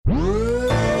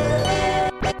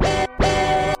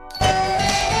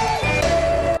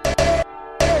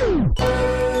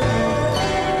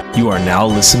are now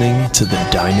listening to the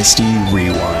Dynasty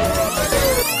Rewind.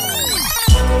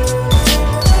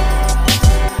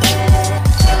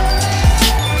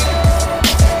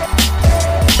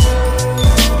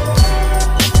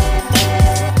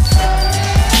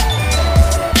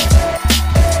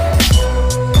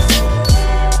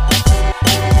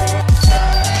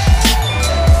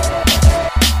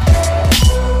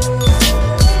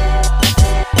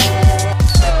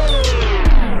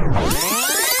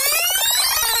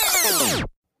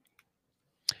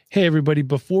 Hey, everybody.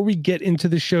 Before we get into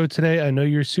the show today, I know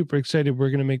you're super excited. We're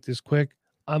going to make this quick.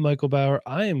 I'm Michael Bauer.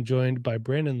 I am joined by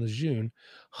Brandon Lejeune,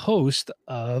 host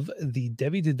of the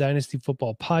Debbie to Dynasty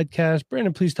Football podcast.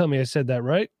 Brandon, please tell me I said that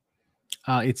right.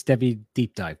 It's Debbie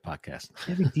Deep Dive podcast.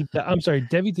 I'm sorry.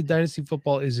 Debbie to Dynasty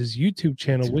Football is his YouTube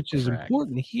channel, which is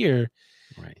important here,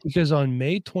 right? Because on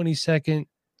May 22nd,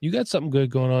 you got something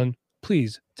good going on.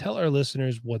 Please tell our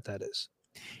listeners what that is.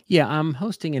 Yeah, I'm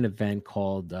hosting an event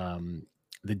called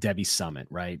the Debbie Summit,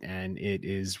 right? And it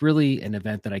is really an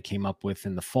event that I came up with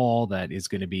in the fall that is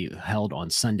going to be held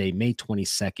on Sunday, May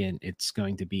 22nd. It's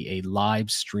going to be a live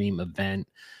stream event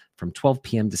from 12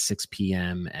 p.m. to 6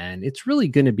 p.m. And it's really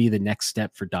going to be the next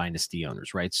step for Dynasty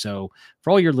owners, right? So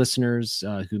for all your listeners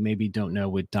who maybe don't know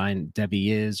what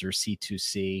Debbie is or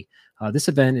C2C, this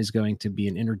event is going to be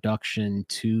an introduction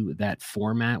to that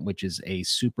format, which is a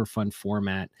super fun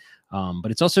format.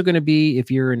 But it's also going to be, if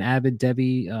you're an avid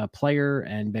Debbie player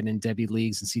and been in Debbie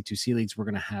leagues and C2C leagues, we're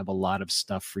going to have a lot of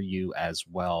stuff for you as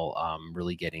well,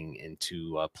 really getting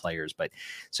into players. But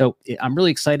so I'm really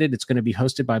excited. It's going to be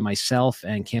hosted by myself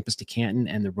and Campus to Canton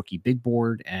and the Rookie Big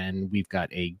Board. And we've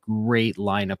got a great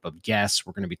lineup of guests.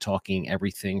 We're going to be talking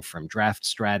everything from draft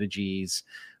strategies,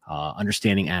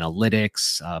 understanding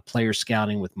analytics, player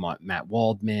scouting with Matt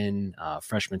Waldman,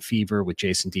 freshman fever with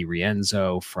Jason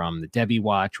DiRienzo from the Debbie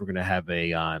Watch. We're going to have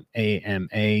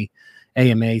a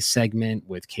AMA segment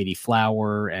with Katie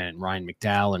Flower and Ryan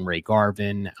McDowell and Ray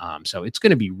Garvin. So it's going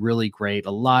to be really great.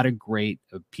 A lot of great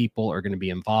people are going to be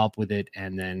involved with it.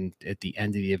 And then at the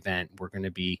end of the event, we're going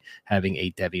to be having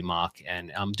a Debbie mock.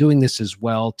 And I'm doing this as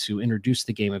well to introduce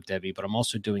the game of Debbie, but I'm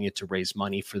also doing it to raise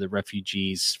money for the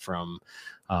refugees from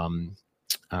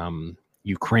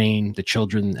Ukraine, the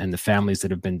children and the families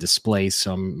that have been displaced.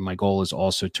 My goal is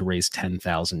also to raise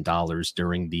 $10,000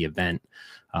 during the event.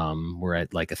 We're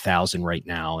at like 1,000 right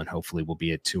now, and hopefully we'll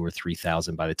be at 2,000 or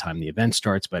 3,000 by the time the event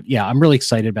starts. But yeah, I'm really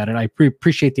excited about it. I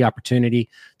appreciate the opportunity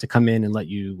to come in and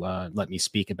let me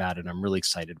speak about it. I'm really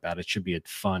excited about it. It should be a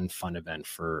fun event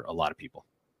for a lot of people.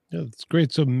 Yeah, that's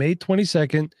great. So May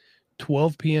 22nd,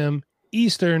 12 p.m.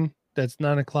 Eastern. That's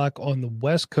 9:00 on the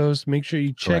West Coast. Make sure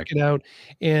you check it out.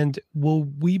 And will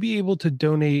we be able to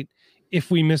donate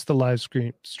if we miss the live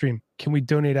stream? Can we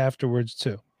donate afterwards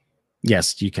too?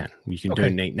 Yes, you can. You can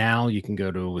donate now. You can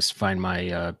go to find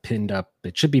my pinned up.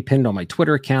 It should be pinned on my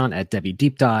Twitter account at Debbie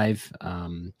Deep Dive.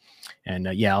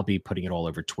 Yeah, I'll be putting it all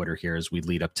over Twitter here as we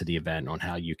lead up to the event on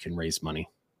how you can raise money.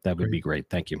 That would be great.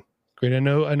 Thank you. Great. I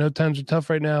know times are tough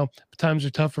right now, but times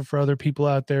are tougher for other people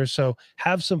out there. So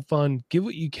have some fun, give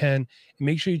what you can, and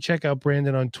make sure you check out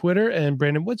Brandon on Twitter. And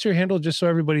Brandon, what's your handle, just so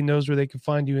everybody knows where they can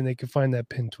find you and they can find that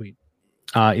pinned tweet?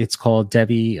 It's called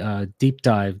Debbie Deep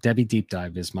Dive. Debbie Deep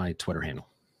Dive is my Twitter handle.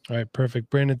 All right, perfect.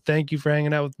 Brandon, thank you for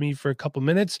hanging out with me for a couple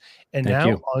minutes. And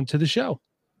now on to the show.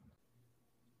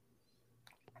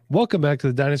 Welcome back to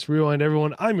the Dynasty Rewind,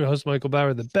 everyone. I'm your host, Michael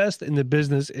Bauer. The best in the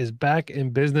business is back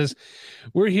in business.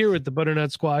 We're here with the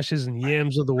butternut squashes and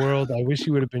yams of the world. I wish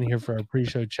you would have been here for our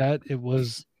pre-show chat. It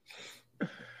was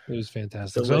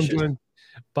fantastic. Delicious. So I'm joined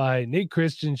by Nate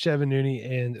Christian, Chevin Nooney,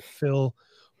 and Phil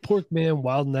Porkman,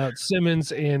 Wildin' Out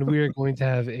Simmons, and we are going to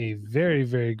have a very,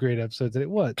 very great episode today.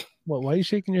 What? Why are you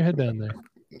shaking your head down there?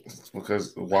 It's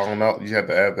because Wildin' Out, you had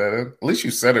to add that in. At least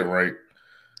you said it right.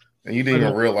 And you didn't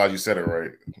even realize you said it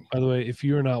right. By the way, if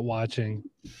you're not watching,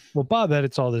 well, Bob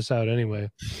edits all this out anyway,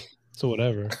 so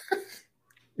whatever.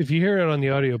 If you hear it on the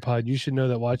audio pod, you should know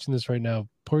that watching this right now,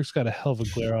 Pork's got a hell of a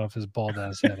glare off his bald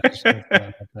ass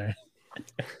head.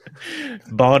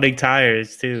 Balding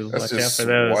tires too. That's Watch just out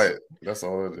for those. white. That's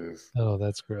all it is. Oh,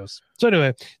 that's gross. So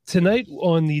anyway, tonight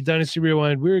on the Dynasty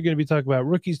Rewind, we're going to be talking about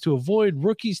rookies to avoid,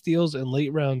 rookie steals, and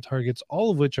late round targets,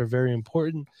 all of which are very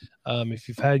important. If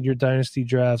you've had your Dynasty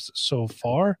drafts so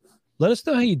far, let us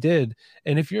know how you did.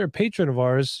 And if you're a patron of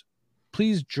ours,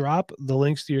 please drop the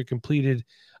links to your completed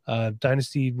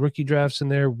Dynasty rookie drafts in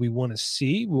there. We want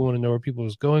to know where people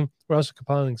is going. We're also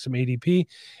compiling some ADP.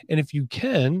 And if you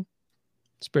can,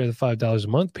 spare the $5 a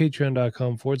month,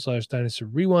 patreon.com/Dynasty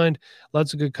Rewind.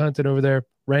 Lots of good content over there.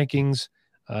 Rankings.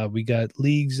 We got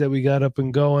leagues that we got up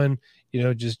and going,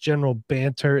 just general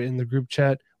banter in the group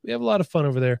chat. We have a lot of fun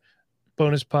over there.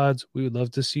 bonus pods, we would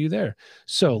love to see you there.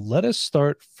 So let us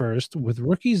start first with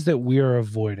rookies that we are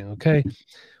avoiding. Okay.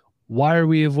 Why are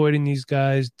we avoiding these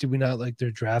guys? Do we not like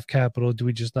their draft capital? Do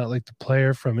we just not like the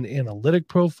player from an analytic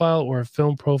profile or a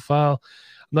film profile?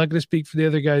 I'm not going to speak for the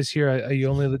other guys here. I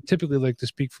only typically like to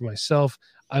speak for myself.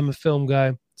 I'm a film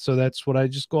guy, so that's what I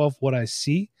just go off what I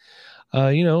see.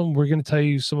 We're going to tell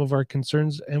you some of our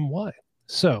concerns and why.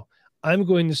 So I'm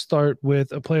going to start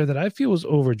with a player that I feel was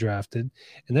overdrafted,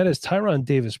 and that is Tyron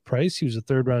Davis-Price. He was a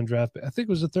third-round draft. I think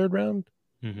it was a third round.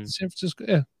 Mhm. San Francisco.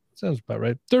 Yeah, sounds about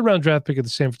right. Third-round draft pick of the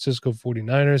San Francisco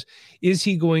 49ers. Is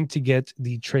he going to get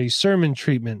the Trey Sermon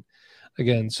treatment?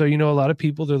 Again, so a lot of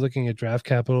people, they're looking at draft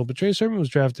capital, but Trey Sermon was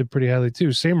drafted pretty highly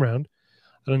too. Same round.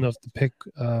 I don't know if the pick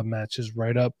matches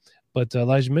right up, but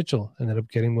Elijah Mitchell ended up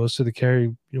getting most of the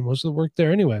carry, most of the work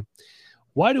there anyway.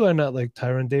 Why do I not like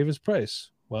Tyron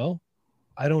Davis-Price? Well,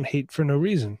 I don't hate for no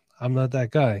reason. I'm not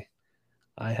that guy.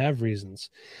 I have reasons.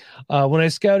 When I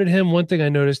scouted him, one thing I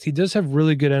noticed, he does have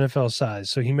really good NFL size.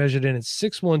 So he measured in at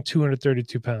 6'1",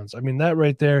 232 pounds. I mean, that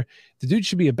right there, the dude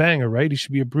should be a banger, right? He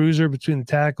should be a bruiser between the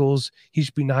tackles. He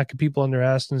should be knocking people on their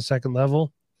ass in the second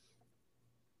level.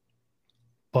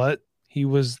 But he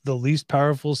was the least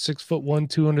powerful 6'1",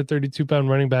 232 pound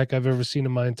running back I've ever seen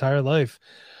in my entire life.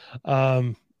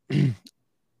 As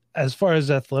far as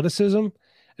athleticism,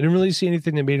 I didn't really see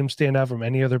anything that made him stand out from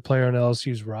any other player on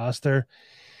LSU's roster.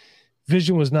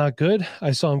 Vision was not good.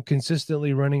 I saw him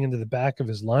consistently running into the back of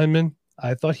his lineman.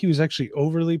 I thought he was actually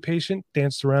overly patient,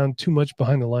 danced around too much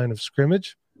behind the line of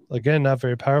scrimmage. Again, not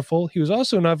very powerful. He was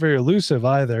also not very elusive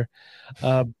either.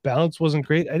 Balance wasn't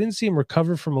great. I didn't see him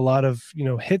recover from a lot of,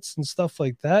 hits and stuff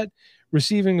like that.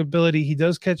 Receiving ability, he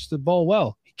does catch the ball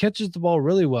well. He catches the ball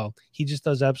really well. He just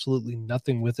does absolutely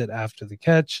nothing with it after the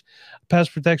catch. Pass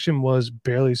protection was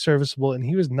barely serviceable, and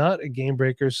he was not a game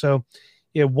breaker. So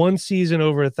he had one season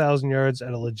over 1,000 yards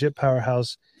at a legit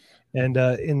powerhouse. And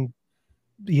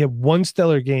he had one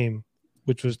stellar game,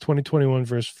 which was 2021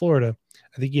 versus Florida.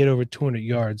 I think he had over 200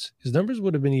 yards. His numbers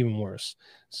would have been even worse.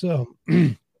 So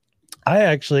I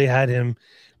actually had him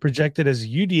projected as a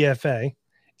UDFA,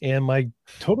 and my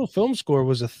total film score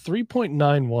was a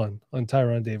 3.91 on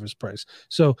Tyron Davis-Price.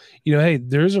 So, hey,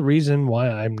 there's a reason why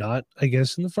I'm not, I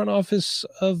guess, in the front office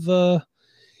of, the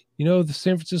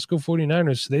San Francisco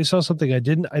 49ers. So they saw something I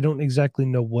didn't. I don't exactly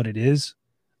know what it is.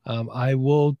 I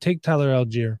will take Tyler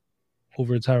Algier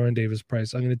over Tyron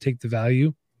Davis-Price. I'm going to take the value.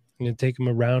 I'm going to take him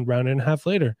a round and a half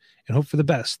later and hope for the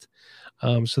best.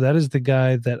 So that is the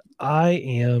guy that I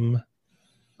am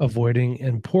avoiding.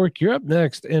 And Pork, you're up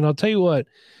next. And I'll tell you what,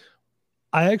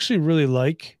 I actually really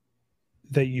like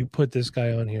that you put this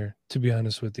guy on here, to be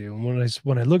honest with you. And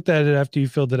when I looked at it after you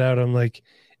filled it out, I'm like,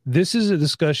 this is a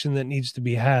discussion that needs to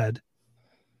be had.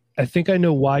 I think I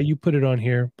know why you put it on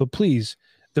here, but please,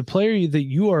 the player that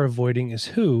you are avoiding is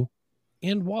who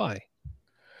and why?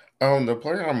 The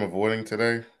player I'm avoiding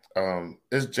today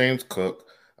is James Cook.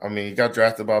 I mean, he got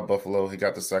drafted by Buffalo. He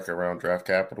got the second round draft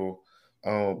capital.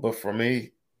 But for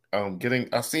me,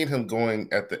 I've seen him going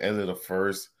at the end of the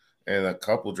first and a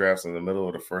couple drafts in the middle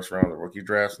of the first round of rookie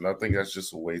drafts, and I think that's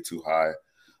just way too high.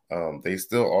 They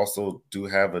still also do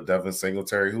have a Devin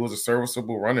Singletary, who was a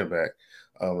serviceable running back.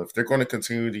 If they're going to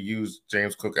continue to use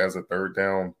James Cook as a third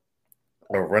down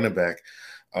running back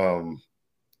on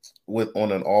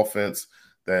an offense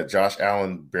that Josh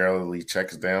Allen barely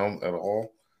checks down at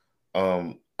all,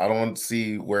 I don't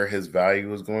see where his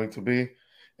value is going to be.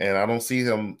 And I don't see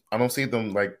them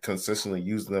like consistently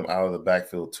using them out of the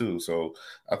backfield too. So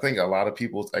I think a lot of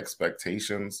people's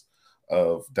expectations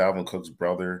of Dalvin Cook's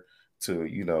brother to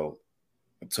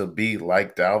be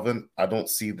like Dalvin, I don't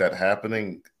see that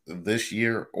happening this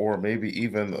year or maybe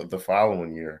even the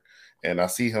following year. And I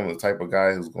see him the type of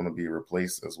guy who's going to be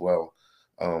replaced as well.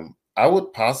 I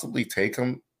would possibly take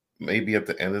him maybe at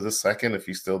the end of the second if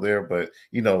he's still there, but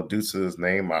due to his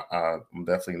name, I'm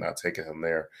definitely not taking him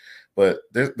there. But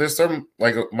there's some,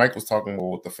 like Mike was talking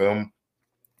about with the film,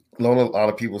 a lot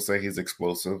of people say he's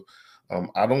explosive.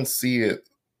 I don't see it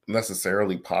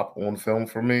necessarily pop on film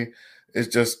for me. It's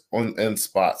just in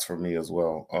spots for me as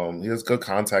well. He has good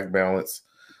contact balance,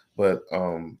 but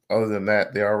other than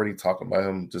that, they're already talking about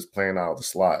him just playing out of the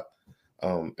slot.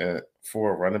 And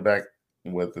for a running back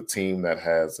with a team that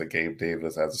has a Gabe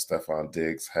Davis, has a Stephon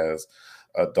Diggs, has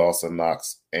a Dawson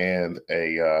Knox, and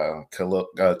a Khalil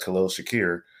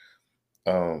Shakir,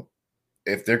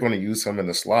 if they're going to use him in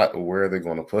the slot, where are they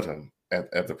going to put him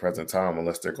at the present time,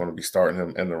 unless they're going to be starting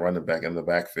him in the running back in the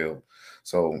backfield?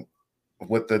 So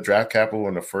with the draft capital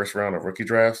in the first round of rookie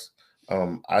drafts,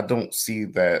 I don't see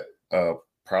that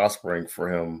prospering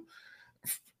for him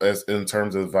as in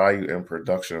terms of value and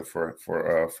production for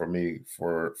me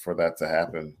for that to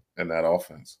happen in that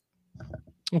offense.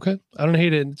 Okay, I don't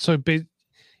hate it. So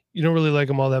you don't really like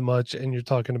him all that much, and you're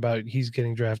talking about he's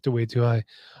getting drafted way too high.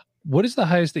 What is the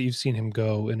highest that you've seen him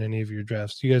go in any of your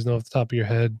drafts? Do you guys know off the top of your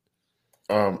head?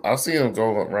 I've seen him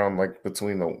go around like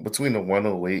between the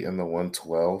 108 and the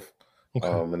 112. Okay.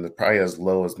 And it's probably as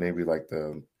low as maybe like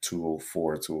the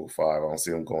 204, 205. I don't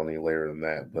see him going any later than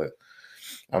that. But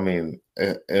I mean,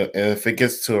 and if it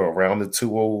gets to around the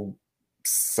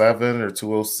 207 or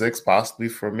 206, possibly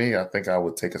for me, I think I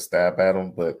would take a stab at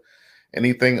him. But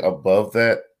anything above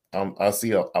that, I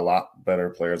see a lot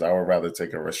better players. I would rather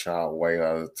take a Rachaad White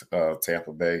out of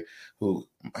Tampa Bay, who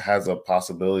has a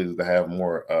possibility to have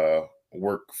more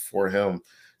work for him,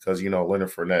 because Leonard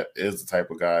Fournette is the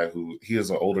type of guy he is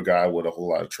an older guy with a whole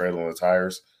lot of tread on the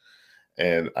tires,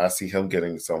 and I see him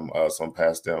getting some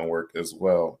pass down work as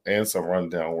well and some run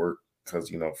down work, because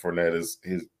Fournette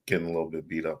he's getting a little bit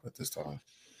beat up at this time.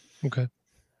 Okay,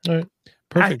 all right,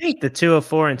 perfect. I think the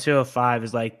 204 and 205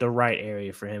 is like the right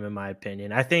area for him, in my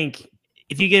opinion. I think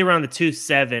if you get around the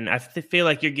 2.7, I feel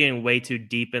like you're getting way too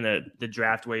deep in the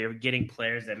draft, where you're getting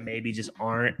players that maybe just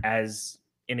aren't as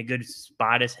in a good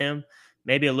spot as him.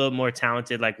 Maybe a little more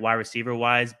talented, like wide receiver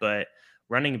wise, but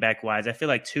running back wise, I feel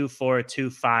like 2.4,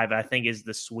 2.5, I think is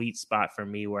the sweet spot for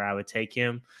me where I would take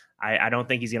him. I don't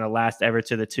think he's going to last ever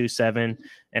to the 2.7,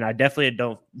 and I definitely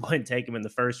wouldn't take him in the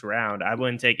first round. I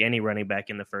wouldn't take any running back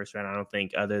in the first round, I don't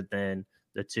think, other than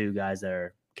the two guys that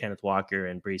are Kenneth Walker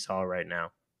and Breece Hall right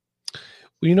now.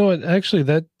 Well, you know what? Actually,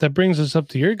 that brings us up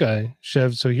to your guy,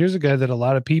 Chev. So here's a guy that a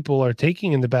lot of people are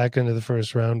taking in the back end of the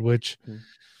first round, which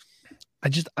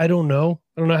I don't know.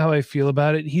 I don't know how I feel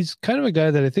about it. He's kind of a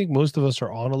guy that I think most of us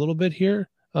are on a little bit here.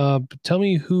 But tell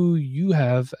me who you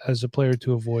have as a player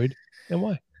to avoid and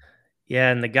why. Yeah,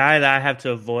 and the guy that I have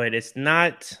to avoid,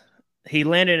 he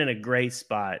landed in a great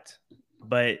spot,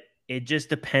 but it just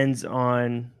depends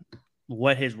on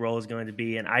what his role is going to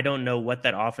be. And I don't know what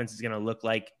that offense is going to look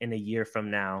like in a year from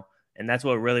now. And that's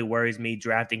what really worries me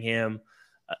drafting him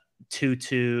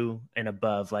 2.2 and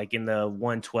above, like in the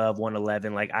 112,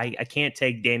 111. Like I can't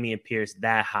take Dameon Pierce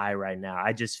that high right now.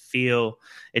 It just feels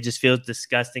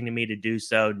disgusting to me to do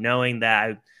so, knowing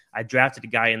that I drafted a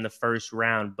guy in the first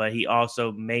round, but he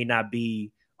also may not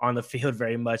be on the field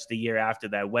very much the year after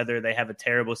that, whether they have a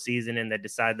terrible season and they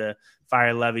decide to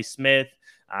fire Lovie Smith.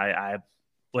 I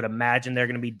would imagine they're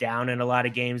going to be down in a lot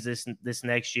of games this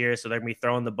next year, so they're going to be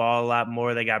throwing the ball a lot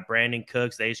more. They got Brandon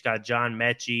Cooks. They just got John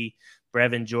Mechie,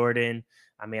 Brevin Jordan.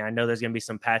 I mean, I know there's going to be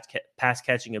some pass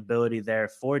catching ability there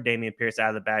for Dameon Pierce out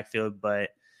of the backfield,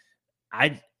 but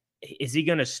is he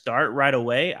going to start right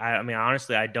away? I mean,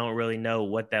 honestly, I don't really know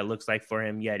what that looks like for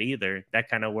him yet either. That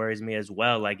kind of worries me as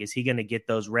well. Like, is he going to get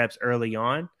those reps early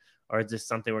on, or is this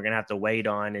something we're going to have to wait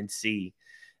on and see?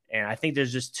 And I think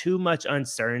there's just too much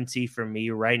uncertainty for me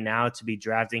right now to be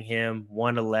drafting him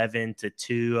 111 to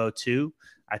 202.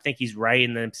 I think he's right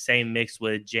in the same mix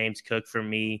with James Cook for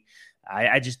me.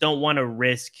 I just don't want to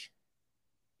risk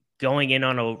going in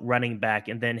on a running back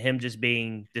and then him just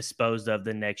being disposed of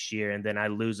the next year, and then I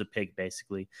lose a pick,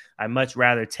 basically. I'd much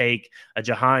rather take a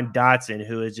Jahan Dotson,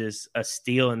 who is just a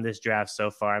steal in this draft so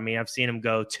far. I mean, I've seen him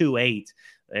go 2.8,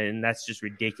 and that's just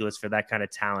ridiculous for that kind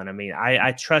of talent. I mean,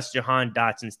 I trust Jahan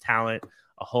Dotson's talent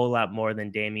a whole lot more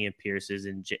than Dameon Pierce's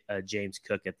and James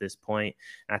Cook at this point.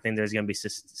 And I think there's going to be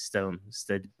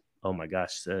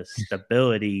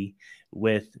stability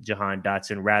with Jahan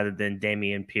Dotson rather than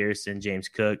Dameon Pierce and James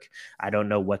Cook. I don't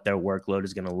know what their workload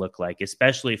is going to look like,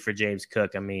 especially for James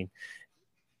Cook. I mean,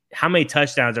 how many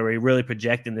touchdowns are we really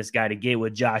projecting this guy to get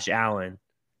with Josh Allen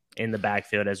in the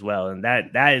backfield as well? And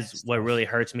that is what really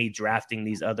hurts me drafting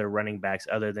these other running backs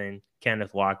other than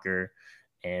Kenneth Walker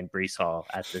and Breece Hall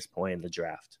at this point in the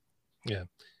draft. Yeah.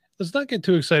 Let's not get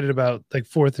too excited about like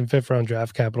 4th and 5th round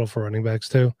draft capital for running backs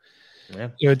too. Yeah.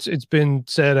 You know, it's been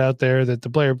said out there that the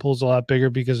player pool's a lot bigger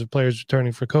because of players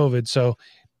returning for COVID. So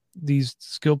these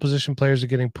skill position players are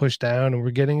getting pushed down, and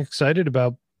we're getting excited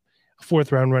about a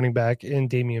 4th round running back in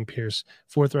Dameon Pierce,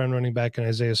 4th round running back in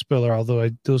Isaiah Spiller, although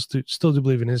I still do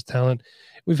believe in his talent.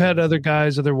 We've had other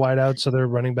guys, other wideouts, other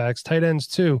running backs, tight ends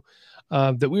too,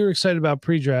 that we were excited about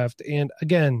pre-draft. And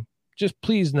again, just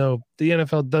please know the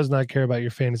NFL does not care about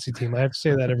your fantasy team. I have to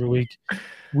say that every week.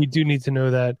 We do need to know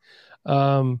that.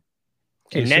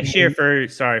 And next year for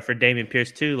Dameon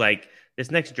Pierce too, like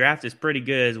this next draft is pretty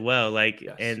good as well. Like,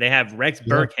 yes. And they have Rex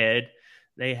Burkhead,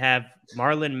 they have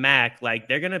Marlon Mack. Like,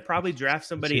 they're gonna probably draft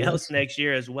somebody else next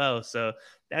year as well. So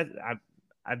that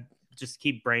I just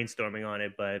keep brainstorming on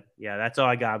it. But yeah, that's all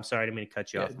I got. I'm sorry, I didn't mean to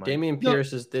cut you off, Mike. Dameon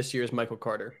Pierce is this year's Michael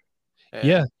Carter. And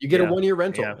Yeah. you get a Yeah. 1-year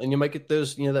rental, Yeah. and you might get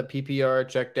those, that PPR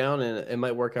check down, and it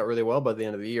might work out really well by the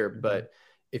end of the year. But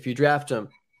if you draft him,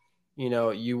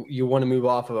 you want to move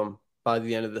off of him by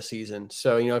the end of the season.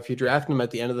 So, if you draft him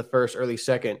at the end of the first, early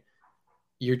second,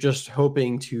 you're just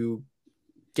hoping to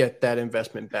get that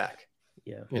investment back.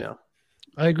 Yeah.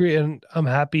 I agree, and I'm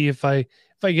happy if I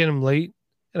get him late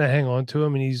and I hang on to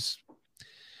him and he's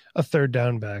a third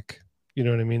down back. You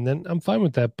know what I mean? Then I'm fine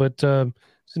with that. But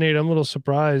Sinead, I'm a little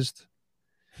surprised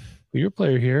with your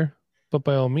player here, but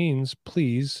by all means,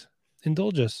 please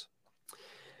indulge us.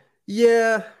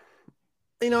 Yeah.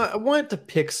 I wanted to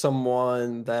pick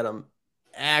someone that I'm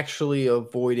actually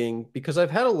avoiding because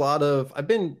I've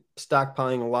been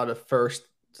stockpiling a lot of first,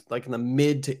 like in the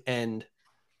mid to end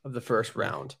of the first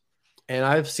round. And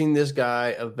I've seen this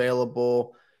guy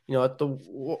available, at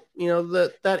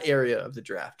that area of the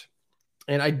draft.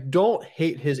 And I don't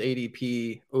hate his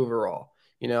ADP overall.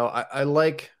 I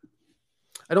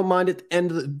don't mind at the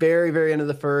end of the very, very end of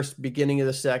the first, beginning of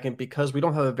the second, because we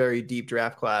don't have a very deep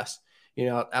draft class,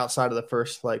 outside of the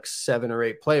first like 7 or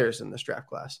 8 players in this draft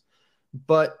class.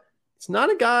 But it's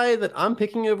not a guy that I'm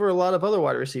picking over a lot of other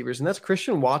wide receivers, and that's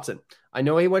Christian Watson. I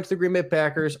know he went to the Green Bay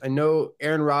Packers. I know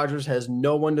Aaron Rodgers has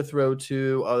no one to throw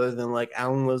to other than like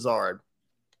Alan Lazard.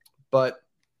 But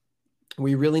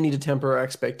we really need to temper our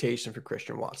expectation for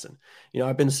Christian Watson.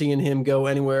 I've been seeing him go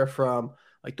anywhere from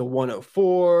like the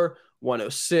 104,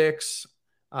 106,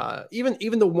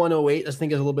 even the 108, I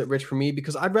think is a little bit rich for me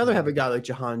because I'd rather have a guy like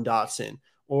Jahan Dotson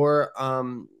or,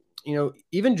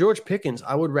 even George Pickens,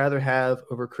 I would rather have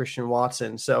over Christian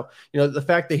Watson. So, the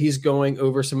fact that he's going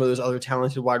over some of those other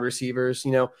talented wide receivers,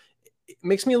 it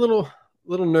makes me a little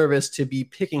nervous to be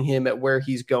picking him at where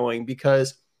he's going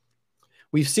because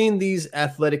we've seen these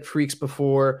athletic freaks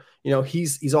before.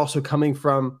 He's also coming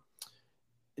from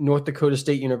North Dakota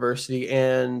State University.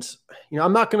 And,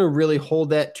 I'm not going to really hold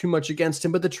that too much against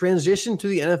him, but the transition to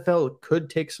the NFL could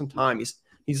take some time.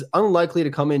 He's unlikely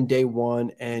to come in day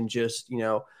one and just,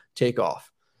 take off.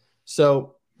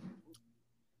 So,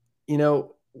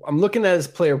 I'm looking at his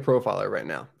player profiler right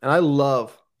now, and I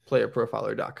love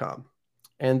playerprofiler.com.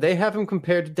 And they have him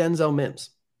compared to Denzel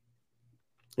Mims.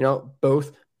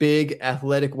 Both big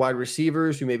athletic wide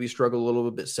receivers who maybe struggle a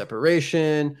little bit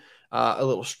separation, a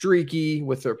little streaky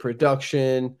with their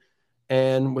production,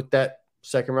 and with that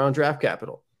second round draft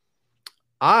capital.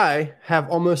 I have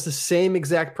almost the same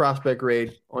exact prospect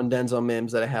grade on Denzel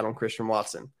Mims that I had on Christian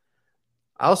Watson.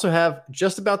 I also have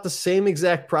just about the same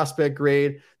exact prospect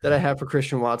grade that I have for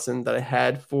Christian Watson that I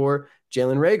had for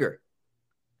Jalen Reagor.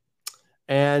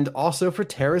 And also for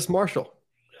Terrace Marshall.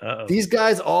 Uh-oh. These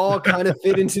guys all kind of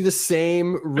fit into the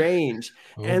same range.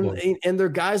 And they're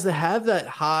guys that have that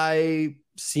high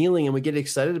ceiling and we get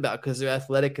excited about because they're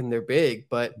athletic and they're big,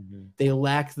 but they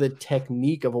lack the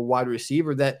technique of a wide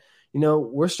receiver that,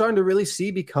 we're starting to really see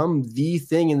become the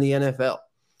thing in the NFL.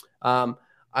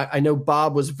 I know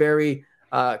Bob was very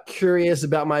curious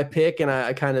about my pick, and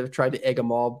I kind of tried to egg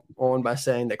them all on by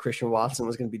saying that Christian Watson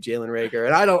was going to be Jalen Reagor.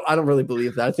 And I don't really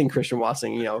believe that. I think Christian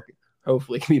Watson,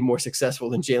 hopefully can be more successful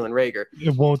than Jalen Reagor.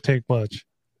 It won't take much.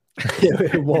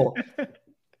 It won't.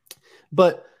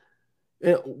 But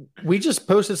we just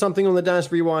posted something on the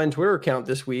Dynasty Rewind Twitter account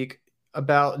this week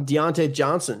about Deontay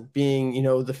Johnson being,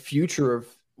 the future of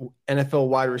NFL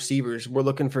wide receivers. We're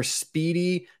looking for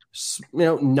speedy,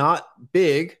 not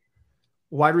big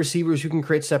wide receivers who can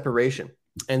create separation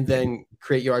and then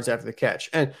create yards after the catch.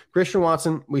 And Christian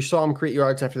Watson, we saw him create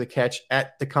yards after the catch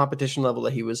at the competition level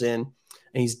that he was in.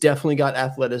 And he's definitely got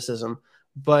athleticism,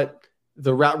 but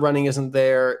the route running isn't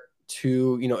there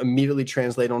to, immediately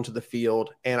translate onto the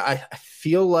field. And I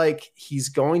feel like he's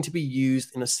going to be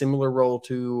used in a similar role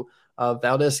to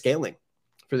Valdez-Scantling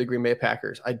for the Green Bay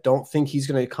Packers. I don't think he's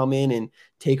going to come in and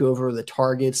take over the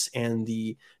targets and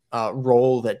the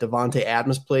role that Davante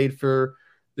Adams played for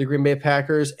the Green Bay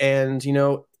Packers. And,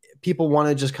 people want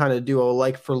to just kind of do a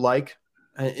like for like.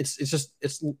 And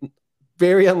it's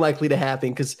very unlikely to happen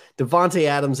because Davante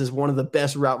Adams is one of the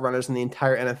best route runners in the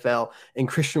entire NFL. And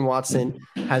Christian Watson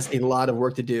has a lot of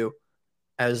work to do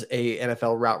as a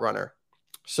NFL route runner.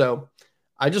 So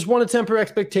I just want to temper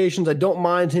expectations. I don't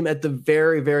mind him at the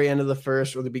very, very end of the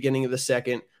first or the beginning of the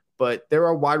second, but there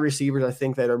are wide receivers I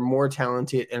think that are more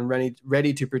talented and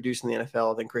ready to produce in the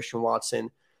NFL than Christian Watson.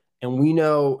 And we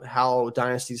know how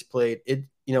dynasties played.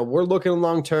 We're looking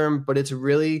long-term, but it's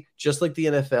really just like the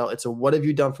NFL. It's a what have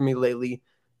you done for me lately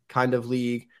kind of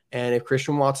league. And if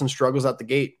Christian Watson struggles out the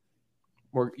gate,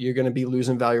 you're going to be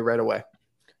losing value right away.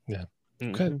 Yeah.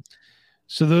 Okay.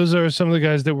 So those are some of the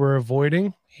guys that we're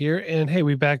avoiding here. And hey,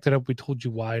 we backed it up. We told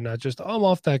you why, not just, I'm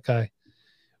off that guy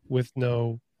with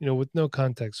no with no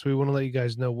context. So we want to let you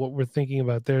guys know what we're thinking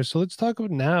about there. So let's talk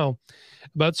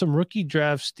about some rookie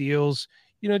draft steals,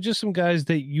 just some guys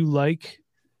that you like,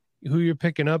 who you're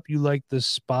picking up. You like the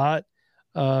spot,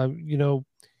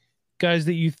 guys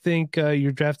that you think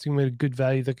you're drafting with a good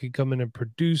value that could come in and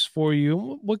produce for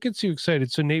you. What gets you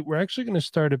excited? So Nate, we're actually going to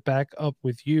start it back up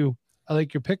with you. I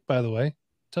like your pick, by the way.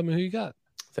 Tell me who you got.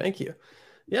 Thank you.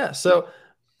 Yeah. So,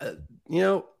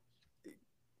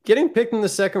 getting picked in the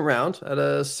second round at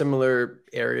a similar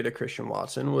area to Christian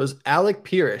Watson was Alec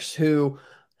Pierce, who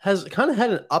has kind of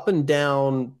had an up and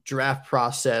down draft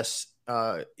process.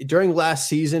 During last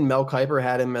season, Mel Kiper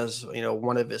had him as,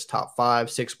 one of his top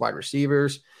 5-6 wide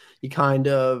receivers. He kind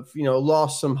of,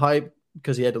 lost some hype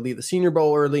because he had to leave the Senior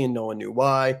Bowl early and no one knew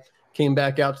why. Came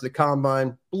back out to the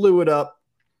combine, blew it up,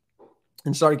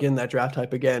 and started getting that draft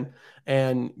hype again.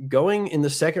 And going in the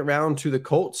second round to the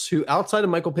Colts, who outside of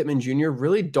Michael Pittman Jr.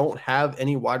 really don't have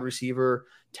any wide receiver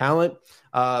talent.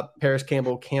 Paris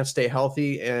Campbell can't stay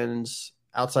healthy. And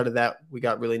outside of that, we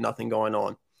got really nothing going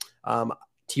on.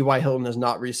 T.Y. Hilton has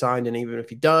not re-signed. And even if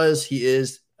he does, he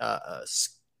is a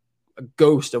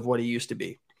ghost of what he used to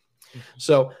be.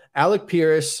 So Alec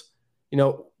Pierce,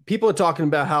 people are talking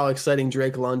about how exciting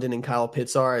Drake London and Kyle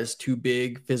Pitts are as two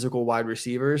big physical wide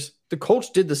receivers. The Colts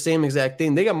did the same exact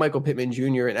thing. They got Michael Pittman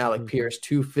Jr. and Alec Pierce,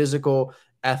 two physical,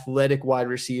 athletic wide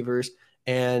receivers,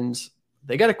 and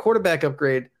they got a quarterback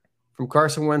upgrade from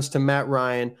Carson Wentz to Matt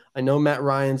Ryan. I know Matt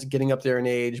Ryan's getting up there in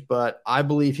age, but I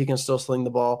believe he can still sling the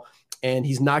ball. And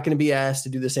he's not going to be asked to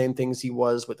do the same things he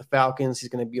was with the Falcons. He's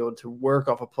going to be able to work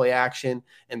off of play action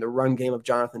and the run game of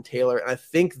Jonathan Taylor. And I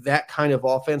think that kind of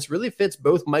offense really fits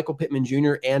both Michael Pittman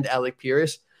Jr. and Alec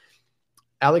Pierce.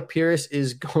 Alec Pierce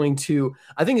is going to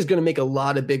make a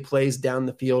lot of big plays down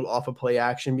the field off of play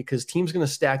action because teams going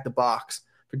to stack the box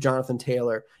for Jonathan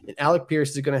Taylor. And Alec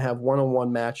Pierce is going to have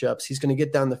one-on-one matchups. He's going to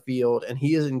get down the field, and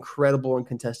he is incredible in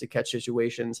contested catch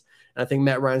situations. And I think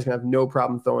Matt Ryan's going to have no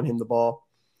problem throwing him the ball.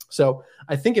 So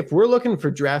I think if we're looking for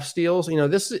draft steals,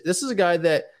 this is a guy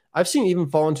that I've seen even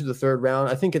fall into the third round.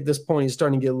 I think at this point he's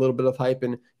starting to get a little bit of hype,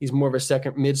 and he's more of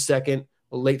a mid-second,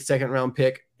 late second round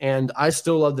pick. And I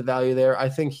still love the value there. I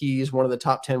think he's one of the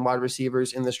top 10 wide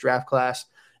receivers in this draft class.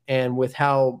 And with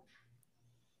how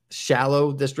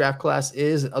shallow this draft class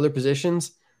is at other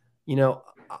positions,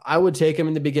 I would take him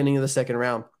in the beginning of the second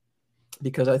round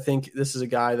because I think this is a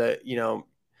guy that,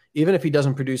 even if he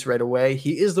doesn't produce right away,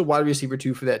 he is the wide receiver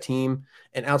 2 for that team.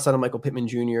 And outside of Michael Pittman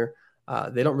Jr.,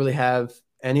 they don't really have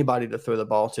anybody to throw the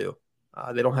ball to.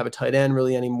 They don't have a tight end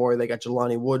really anymore. They got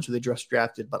Jelani Woods, who they just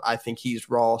drafted, but I think he's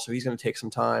raw, so he's going to take some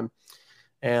time.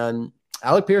 And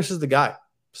Alec Pierce is the guy.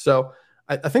 So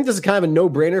I think this is kind of a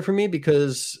no-brainer for me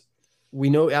because we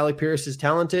know Alec Pierce is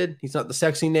talented. He's not the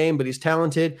sexy name, but he's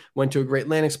talented. Went to a great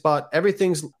landing spot.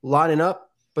 Everything's lining up,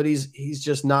 but he's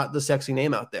just not the sexy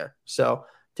name out there. So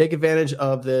take advantage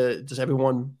of just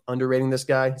everyone underrating this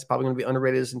guy. He's probably going to be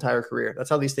underrated his entire career. That's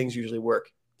how these things usually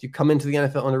work. If you come into the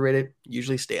NFL underrated,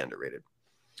 usually stay underrated.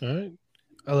 All right.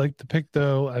 I like the pick,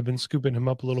 though. I've been scooping him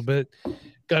up a little bit.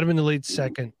 Got him in the late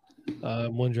second.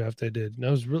 One draft I did. And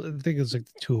I think it was like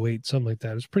 208, something like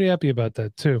that. I was pretty happy about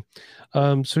that, too.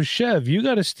 So, Chev, you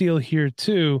got a steal here,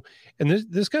 too. And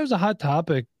this guy was a hot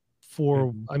topic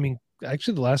for,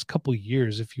 actually the last couple of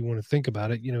years, if you want to think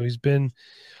about it. He's been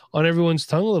on everyone's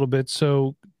tongue a little bit.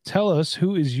 So tell us,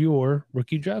 who is your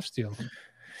rookie draft steal?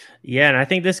 Yeah, and I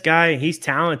think this guy, he's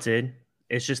talented.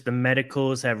 It's just the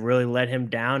medicals have really let him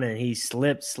down, and he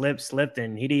slipped,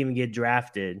 and he didn't even get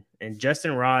drafted. And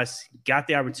Justin Ross got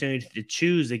the opportunity to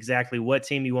choose exactly what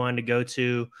team he wanted to go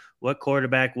to, what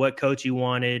quarterback, what coach he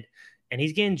wanted. And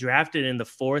he's getting drafted in the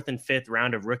 4th and 5th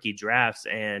round of rookie drafts.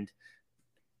 And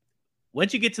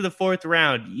once you get to the 4th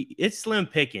round, it's slim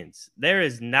pickings. There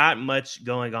is not much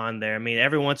going on there. I mean,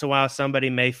 every once in a while, somebody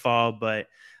may fall, but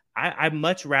I'd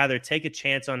much rather take a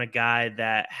chance on a guy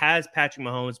that has Patrick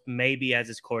Mahomes maybe as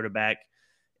his quarterback,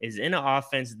 is in an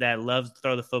offense that loves to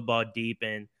throw the football deep,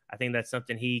 and I think that's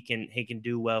something he can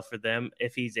do well for them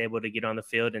if he's able to get on the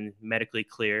field and medically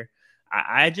clear.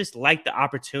 I just like the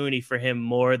opportunity for him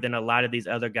more than a lot of these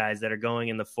other guys that are going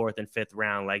in the 4th and 5th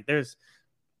round. Like there's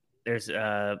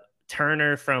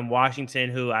Turner from Washington,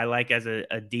 who I like as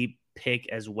a deep pick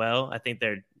as well. I think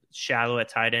they're shallow at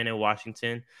tight end in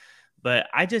Washington. But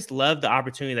I just love the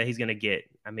opportunity that he's going to get.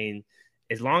 I mean,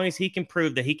 as long as he can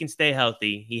prove that he can stay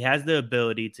healthy, he has the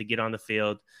ability to get on the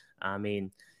field. I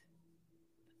mean,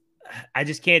 I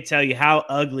just can't tell you how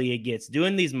ugly it gets.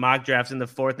 Doing these mock drafts in the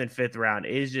 4th and 5th round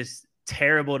is just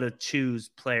terrible to choose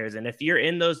players. And if you're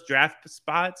in those draft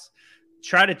spots,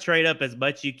 try to trade up as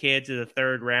much you can to the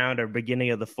third round or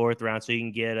beginning of the fourth round so you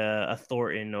can get a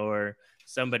Thornton or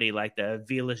somebody like the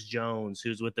Velus Jones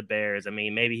who's with the Bears. I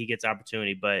mean, maybe he gets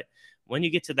opportunity, but when you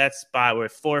get to that spot where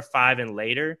 4, 5, and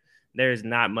later, there's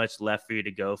not much left for you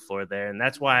to go for there. And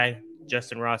that's why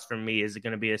Justin Ross, for me, is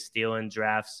going to be a steal in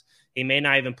drafts. He may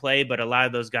not even play, but a lot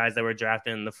of those guys that were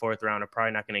drafted in the fourth round are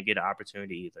probably not going to get an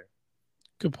opportunity either.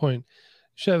 Good point.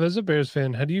 Chev, as a Bears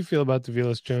fan, how do you feel about the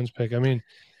Velus Jones pick? I mean,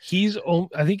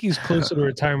 I think he's closer to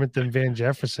retirement than Van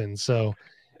Jefferson. So,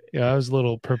 yeah, I was a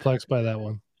little perplexed by that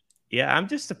one. Yeah, I'm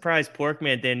just surprised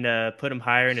Porkman didn't put him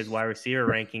higher in his wide receiver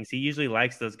rankings. He usually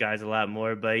likes those guys a lot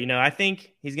more. But, I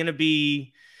think he's going to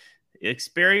be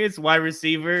experienced wide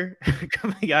receiver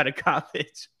coming out of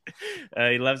college.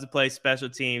 He loves to play special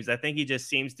teams. I think he just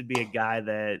seems to be a guy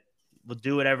that will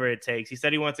do whatever it takes. He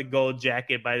said he wants a gold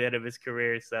jacket by the end of his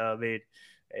career. So, I mean,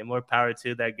 more power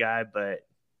to that guy. But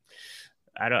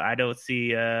I don't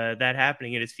see that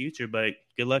happening in his future. But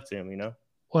good luck to him,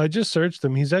 Well, I just searched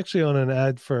him. He's actually on an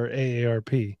ad for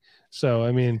AARP. So,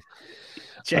 I mean,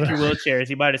 check your wheelchairs.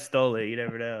 He might have stole it. You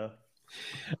never know.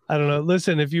 I don't know.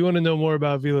 Listen, if you want to know more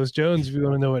about Velus Jones, if you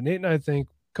want to know what Nate and I think,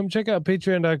 come check out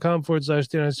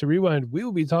patreon.com/Dynasty Rewind. We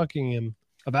will be talking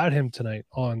about him tonight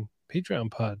on Patreon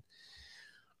Pod.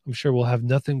 I'm sure we'll have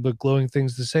nothing but glowing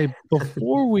things to say.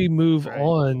 Before we move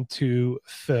on to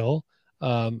Phil,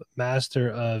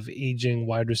 master of aging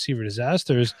wide receiver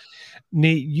disasters,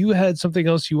 Nate, you had something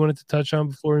else you wanted to touch on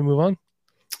before we move on?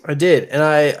 I did, and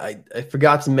I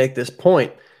forgot to make this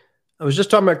point. I was just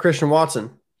talking about Christian Watson,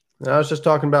 and I was just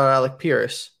talking about Alec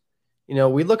Pierce.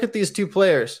 We look at these two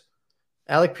players.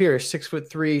 Alec Pierce,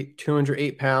 6'3",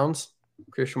 208 pounds.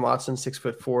 Christian Watson,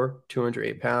 6'4",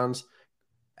 208 pounds.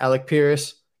 Alec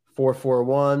Pierce,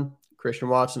 4.41. Christian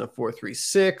Watson, a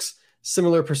 4.36.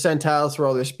 Similar percentiles for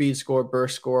all their speed score,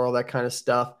 burst score, all that kind of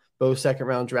stuff. Both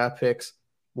second-round draft picks.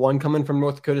 One coming from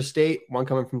North Dakota State, one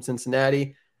coming from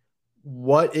Cincinnati.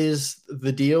 What is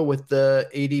the deal with the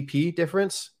ADP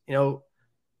difference?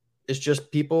 It's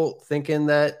just people thinking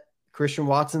that Christian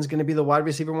Watson's going to be the wide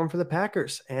receiver one for the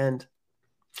Packers, and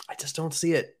I just don't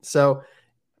see it. So,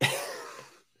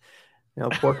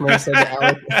 Porkman said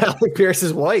that Alec Pierce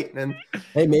is white, and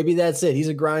hey, maybe that's it. He's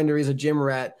a grinder, he's a gym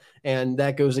rat, and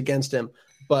that goes against him.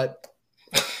 But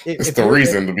it's the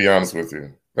reason, to be honest with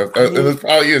you. It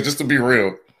probably is, just to be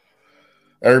real.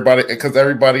 Everybody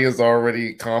is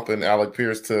already comping Alec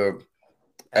Pierce to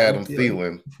Adam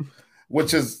Thielen,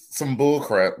 which is some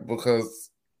bullcrap because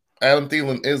Adam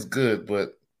Thielen is good,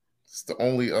 but it's the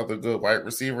only other good wide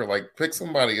receiver. Like, pick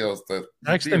somebody else.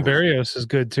 Braxton Berrios is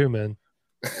good too, man.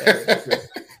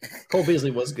 Cole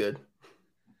Beasley was good.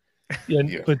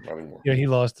 Yeah, but he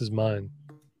lost his mind.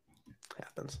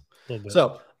 Happens.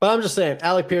 So, but I'm just saying,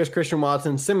 Alec Pierce, Christian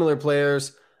Watson, similar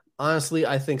players. Honestly,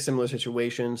 I think similar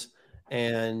situations,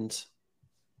 and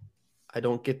I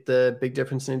don't get the big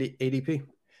difference in ADP.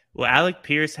 Will Alec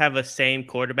Pierce have a same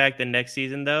quarterback the next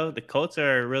season, though? The Colts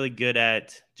are really good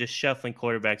at just shuffling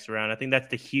quarterbacks around. I think that's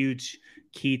the huge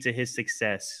key to his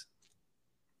success.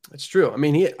 It's true. I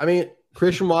mean,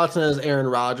 Christian Watson has Aaron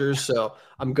Rodgers, so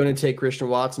I'm going to take Christian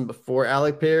Watson before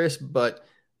Alec Pierce, but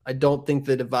I don't think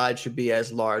the divide should be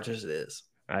as large as it is.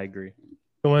 I agree.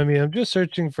 So, I'm just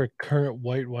searching for current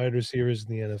white wide receivers in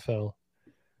the NFL.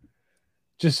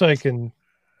 Just so I can...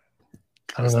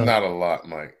 It's not a lot,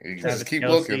 Mike. You just keep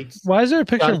looking. Why is there a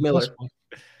picture Scotty of Miller?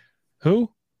 Who?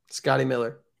 Scotty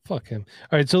Miller. Fuck him.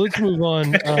 All right, so let's move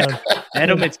on.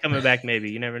 Edelman's coming back,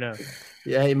 maybe. You never know.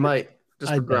 Yeah, he might.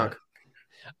 Just for Gronk.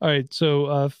 All right,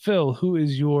 so Phil, who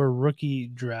is your rookie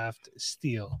draft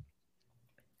steal?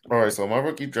 All right, so my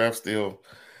rookie draft steal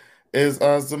is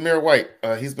Zamir White.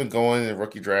 He's been going in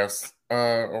rookie drafts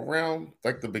around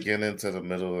like the beginning to the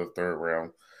middle of the third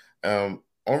round.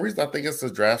 Only reason I think it's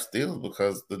a draft steal is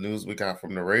because the news we got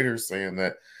from the Raiders saying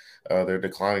that they're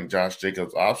declining Josh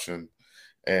Jacobs' option,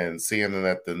 and seeing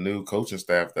that the new coaching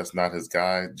staff, that's not his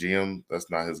guy, GM, that's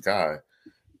not his guy.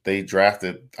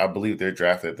 I believe they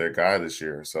drafted their guy this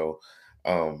year. So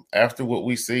after what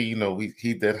we see,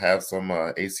 he did have some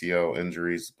ACL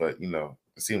injuries, but it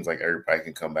seems like everybody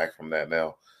can come back from that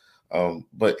now.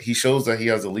 But he shows that he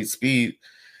has elite speed.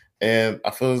 And I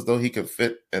feel as though he could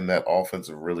fit in that offense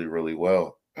really, really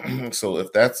well. So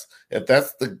if that's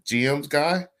the GM's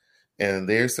guy, and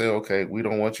they say, okay, we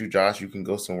don't want you, Josh, you can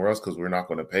go somewhere else because we're not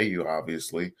going to pay you,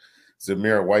 obviously.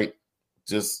 Zamir White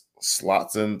just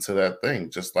slots into that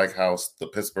thing, just like how the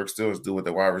Pittsburgh Steelers do with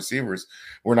the wide receivers.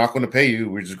 We're not going to pay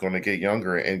you. We're just going to get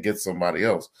younger and get somebody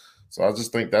else. So I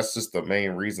just think that's just the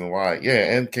main reason why.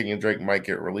 Yeah, and Kenyon Drake might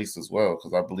get released as well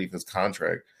because I believe his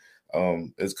contract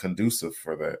is conducive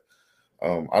for that.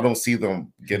 I don't see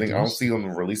them getting. I don't see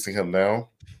them releasing him now.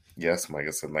 Yes, Mike,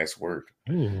 it's a nice word.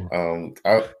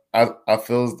 I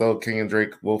feel as though Kenyon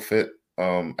Drake will fit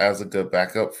as a good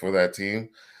backup for that team,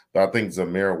 but I think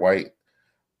Zamir White,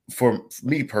 for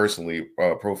me personally,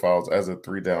 profiles as a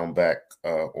 3-down back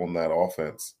on that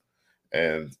offense.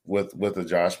 And with the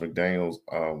Josh McDaniels,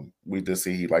 we did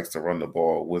see he likes to run the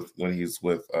ball when he's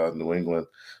with New England,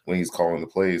 when he's calling the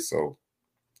plays. So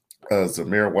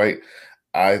Zamir White,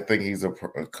 I think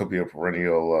could be a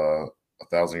perennial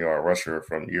 1,000-yard rusher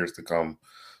from years to come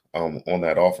on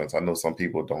that offense. I know some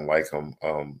people don't like him,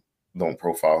 don't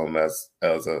profile him as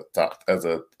a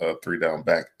 3-down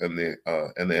back in the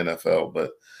NFL,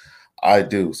 but I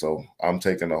do. So I'm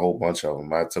taking a whole bunch of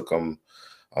them. I took them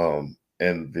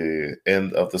in the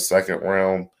end of the second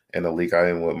round in the league I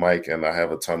am with Mike, and I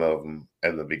have a ton of them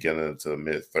in the beginning to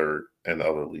mid-third in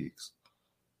other leagues.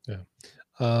 Yeah.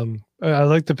 I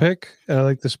like the pick, and I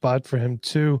like the spot for him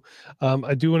too.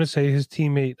 I do want to say his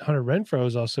teammate Hunter Renfrow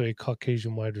is also a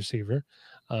Caucasian wide receiver.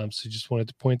 So just wanted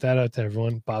to point that out to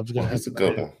everyone. Bob's gonna have to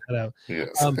good one. That out. Yes.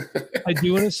 I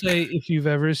do want to say, if you've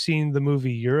ever seen the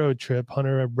movie Euro Trip,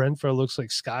 Hunter Renfrow looks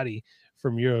like Scotty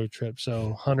from Euro Trip.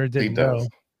 So Hunter didn't know.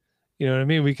 You know what I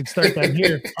mean? We could start that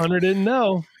here. Hunter didn't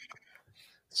know.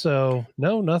 So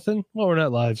no, nothing. Well, we're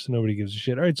not live, so nobody gives a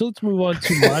shit. All right, so let's move on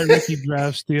to my rookie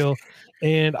draft steal.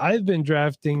 And I've been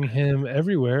drafting him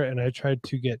everywhere, and I tried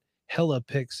to get hella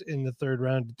picks in the third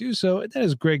round to do so. And that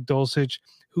is Greg Dulcich,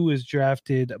 who is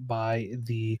drafted by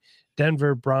the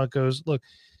Denver Broncos. Look,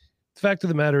 the fact of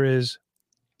the matter is,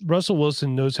 Russell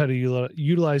Wilson knows how to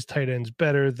utilize tight ends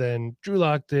better than Drew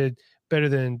Lock did, better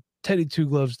than Teddy Two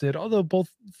Gloves did, although both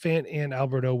Fant and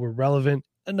Alberto were relevant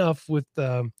enough with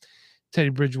Teddy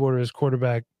Bridgewater as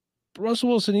quarterback. Russell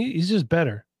Wilson, he's just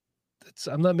better.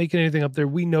 I'm not making anything up there.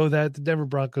 We know that. The Denver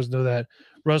Broncos know that.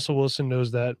 Russell Wilson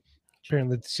knows that.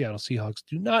 Apparently, the Seattle Seahawks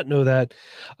do not know that.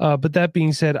 But that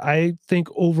being said, I think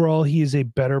overall he is a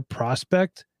better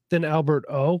prospect than Albert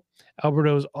O. Albert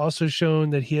O has also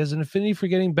shown that he has an affinity for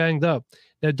getting banged up.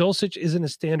 Now, Dulcich isn't a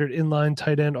standard inline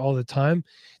tight end all the time.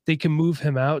 They can move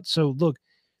him out. So, look,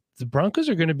 the Broncos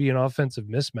are going to be an offensive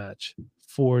mismatch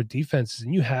for defenses,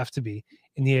 and you have to be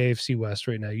in the AFC West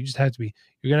right now. You just have to be.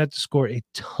 You're going to have to score a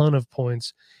ton of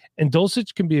points, and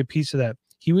Dulcich can be a piece of that.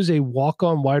 He was a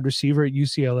walk-on wide receiver at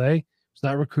UCLA. He was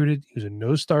not recruited. He was a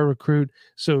no-star recruit.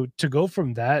 So to go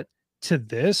from that to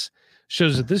this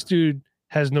shows that this dude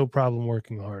has no problem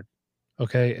working hard.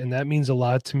 Okay, and that means a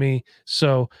lot to me.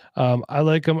 So I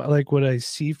like him. I like what I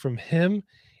see from him.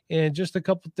 And just a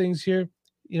couple things here.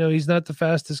 You know, he's not the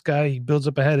fastest guy. He builds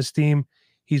up a head of steam.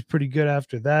 He's pretty good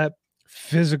after that.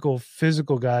 Physical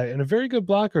guy, and a very good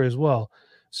blocker as well.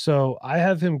 So I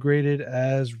have him graded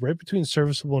as right between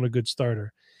serviceable and a good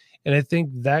starter. And I think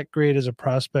that grade as a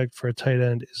prospect for a tight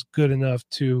end is good enough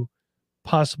to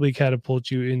possibly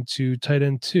catapult you into tight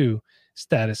end 2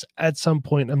 status at some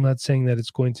point. I'm not saying that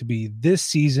it's going to be this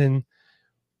season,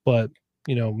 but,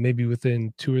 you know, maybe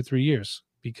within 2 or 3 years,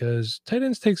 because tight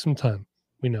ends take some time,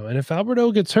 we know. And if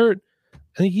Alberto gets hurt,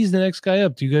 I think he's the next guy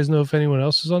up. Do you guys know if anyone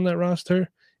else is on that roster?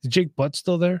 Is Jake Butt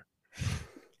still there?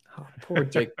 Oh, poor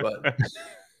Jake Butt.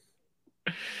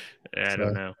 I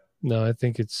don't know. No, I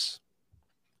think it's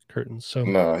curtains. So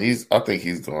no, I think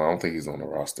he's doing. I don't think he's on the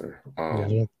roster.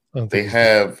 I don't They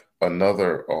have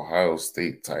another Ohio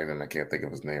State tight end. I can't think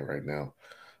of his name right now,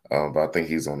 but I think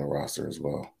he's on the roster as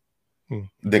well.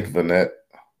 Nick Vannett,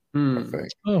 I think.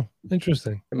 Oh,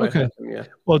 interesting. It might Okay. happen, yeah.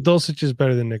 Well, Dulcich is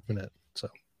better than Nick Vannett. So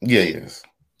Yeah, he is.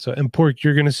 So, and Pork,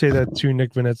 you're going to say that to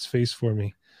Nick Vannett's face for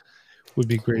me. Would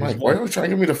be great. Mike, why are you trying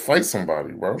to get me to fight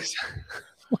somebody, bro?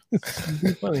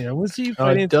 Funny. I want to see you Oh,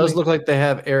 fight it does Antonio. look like they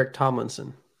have Eric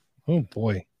Tomlinson. Oh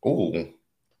boy, Oh,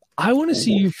 I want to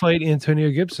see you fight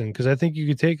Antonio Gibson because I think you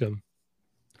could take him.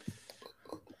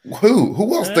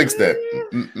 who else thinks that?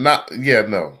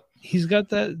 No. He's got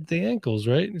the ankles,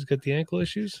 right? He's got the ankle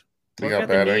issues. He Look got at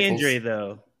the bad knee ankles. injury,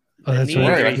 though. Oh, that's The knee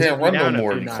right. Right, I injury can't took run me no down a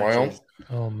more, few you notches. clown.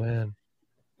 Oh man.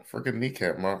 Freaking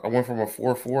kneecap, man. I went from a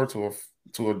 4.4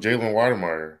 to a Jalen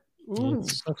Weidemeyer. That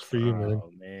sucks for you, man.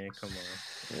 Oh man, come on.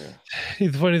 Yeah.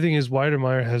 The funny thing is,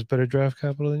 Weidemeyer has better draft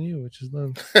capital than you, which is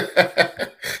none.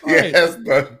 Yes,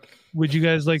 but Would you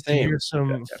guys like to Same. hear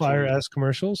some fire ass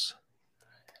commercials?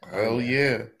 hell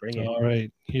yeah. Bring it. All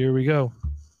right, here we go.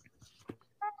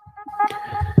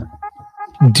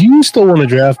 Do you still want to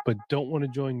draft but don't want to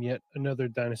join yet another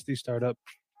dynasty startup?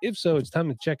 If so, it's time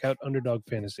to check out Underdog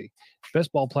Fantasy.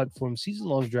 Best ball platform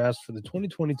season-long drafts for the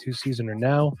 2022 season are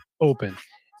now open.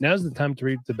 Now's the time to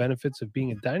reap the benefits of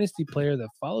being a Dynasty player that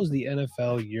follows the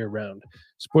NFL year-round.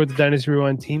 Support the Dynasty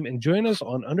Rewind team and join us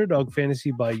on Underdog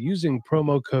Fantasy by using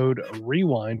promo code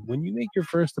REWIND when you make your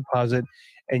first deposit,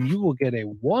 and you will get a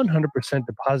 100%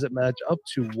 deposit match up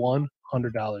to $100.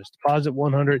 Deposit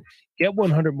 $100, get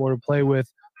 $100 more to play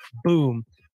with. Boom.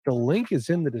 The link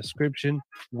is in the description.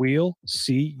 We'll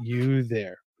see you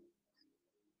there.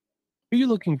 Are you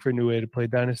looking for a new way to play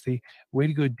Dynasty? A way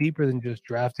to go deeper than just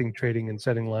drafting, trading, and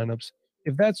setting lineups?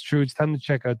 If that's true, it's time to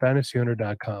check out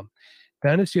DynastyOwner.com.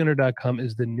 DynastyOwner.com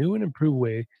is the new and improved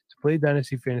way to play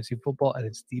Dynasty Fantasy Football at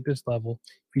its deepest level,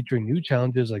 featuring new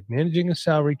challenges like managing a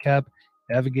salary cap,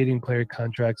 navigating player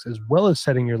contracts, as well as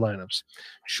setting your lineups.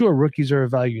 Sure, rookies are a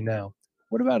value now.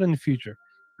 What about in the future?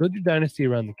 Build your dynasty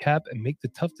around the cap and make the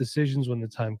tough decisions when the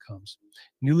time comes.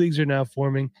 New leagues are now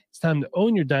forming. It's time to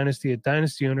own your dynasty at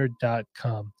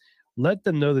DynastyOwner.com. Let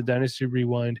them know the Dynasty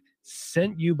Rewind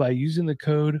sent you by using the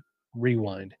code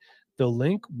REWIND. The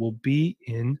link will be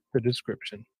in the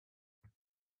description.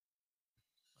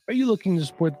 Are you looking to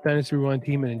support the Dynasty Rewind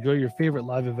team and enjoy your favorite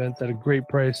live events at a great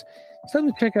price? It's time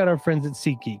to check out our friends at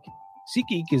SeatGeek.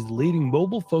 SeatGeek is the leading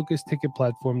mobile-focused ticket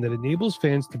platform that enables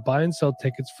fans to buy and sell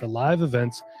tickets for live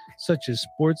events such as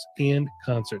sports and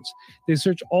concerts. They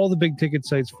search all the big ticket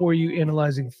sites for you,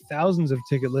 analyzing thousands of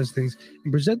ticket listings,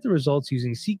 and present the results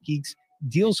using SeatGeek's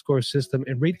deal score system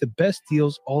and rate the best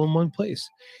deals all in one place.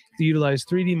 They utilize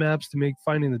 3D maps to make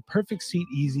finding the perfect seat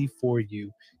easy for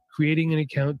you. Creating an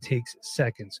account takes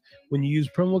seconds. When you use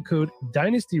promo code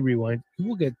Dynasty Rewind, you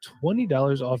will get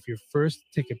 $20 off your first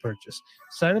ticket purchase.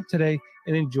 Sign up today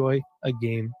and enjoy a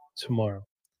game tomorrow.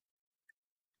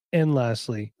 And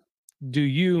lastly, do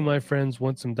you, my friends,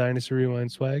 want some Dynasty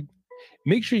Rewind swag?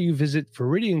 Make sure you visit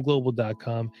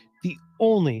ViridianGlobal.com, the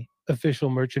only official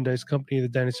merchandise company of the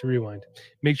Dynasty Rewind.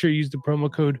 Make sure you use the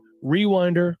promo code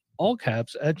REWINDER, all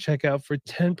caps, at checkout for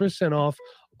 10% off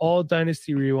all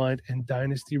Dynasty Rewind and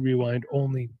Dynasty Rewind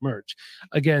only merch.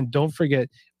 Again, don't forget,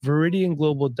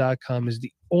 ViridianGlobal.com is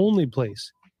the only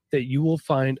place that you will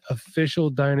find official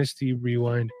Dynasty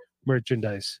Rewind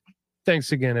merchandise.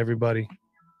 Thanks again, everybody.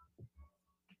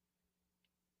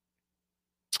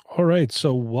 All right,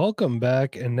 so welcome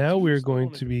back. And now we're going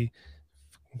to be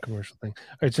commercial thing.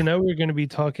 All right, so now we're going to be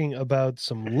talking about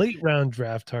some late round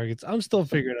draft targets. I'm still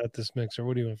figuring out this mixer.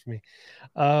 What do you want from me?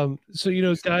 So, you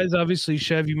know, guys, obviously,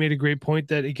 Chev, you made a great point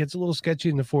that it gets a little sketchy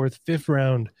in the 4th, 5th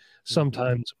round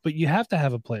sometimes, but you have to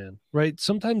have a plan, right?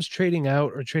 Sometimes trading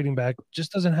out or trading back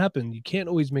just doesn't happen. You can't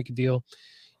always make a deal.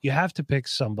 You have to pick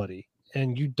somebody,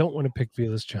 and you don't want to pick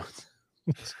Velus Jones.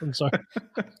 I'm sorry.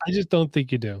 I just don't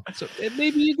think you do. So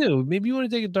maybe you do. Maybe you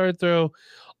want to take a dart throw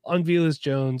on Velus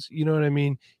Jones. You know what I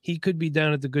mean? He could be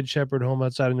down at the Good Shepherd home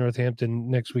outside of Northampton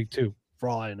next week too, for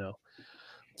all I know.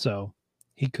 So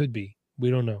he could be. We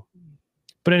don't know.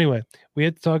 But anyway, we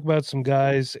had to talk about some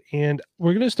guys, and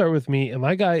we're going to start with me, and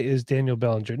my guy is Daniel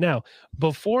Bellinger. Now,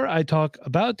 before I talk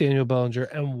about Daniel Bellinger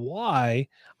and why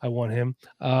I want him,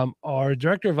 our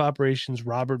director of operations,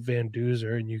 Robert Van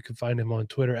Duzer, and you can find him on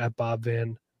Twitter at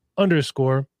BobVan_.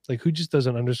 Like, who just does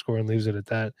an underscore and leaves it at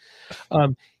that?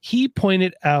 He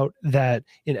pointed out that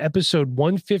in episode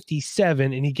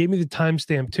 157, and he gave me the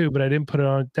timestamp too, but I didn't put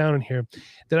it down in here,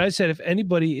 that I said if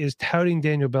anybody is touting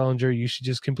Daniel Bellinger, you should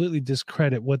just completely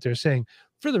discredit what they're saying.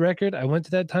 For the record, I went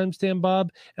to that timestamp,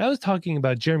 Bob, and I was talking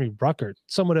about Jeremy Ruckert,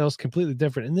 someone else completely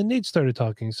different. And then Nate started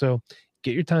talking. So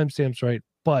get your timestamps right.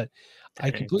 But I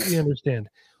completely understand.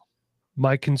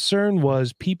 My concern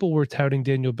was people were touting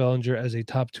Daniel Bellinger as a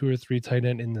top 2 or 3 tight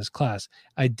end in this class.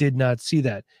 I did not see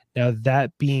that. Now,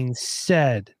 that being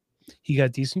said, he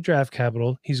got decent draft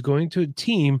capital. He's going to a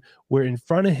team where in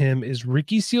front of him is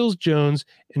Ricky Seals-Jones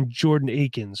and Jordan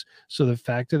Akins. So the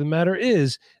fact of the matter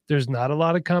is there's not a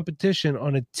lot of competition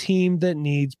on a team that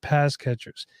needs pass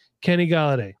catchers. Kenny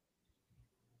Golladay.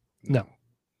 No.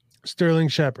 Sterling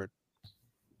Shepard.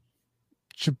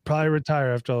 Should probably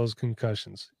retire after all those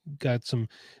concussions. Got some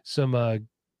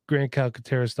Grant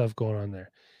Calcaterra stuff going on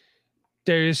there.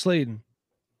 Darius Slayton.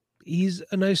 He's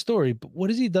a nice story, but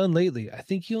what has he done lately? I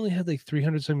think he only had like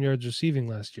 300 some yards receiving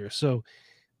last year. So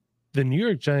the New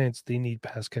York Giants, they need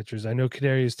pass catchers. I know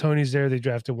Kadarius Toney's there. They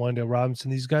drafted Wan'Dale Robinson.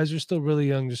 These guys are still really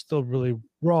young. They're still really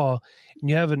raw. And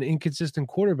you have an inconsistent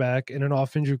quarterback and an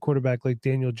off-injury quarterback like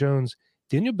Daniel Jones.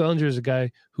 Daniel Bellinger is a guy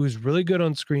who's really good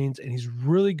on screens, and he's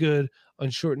really good on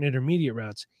short and intermediate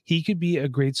routes. He could be a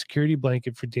great security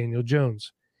blanket for Daniel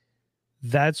Jones.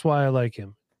 That's why I like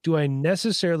him. Do I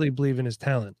necessarily believe in his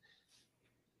talent?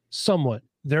 Somewhat.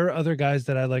 There are other guys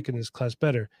that I like in this class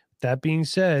better. That being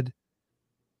said,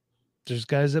 there's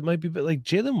guys that might be like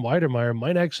Jalen Weidermeyer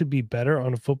might actually be better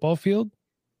on a football field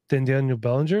than Daniel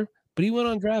Bellinger, but he went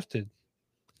undrafted and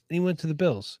he went to the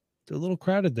Bills. They're a little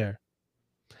crowded there.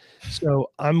 So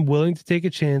I'm willing to take a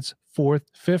chance 4th,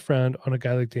 5th round on a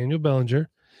guy like Daniel Bellinger.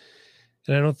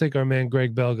 And I don't think our man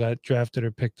Greg Bell got drafted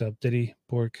or picked up, did he,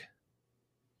 Bork?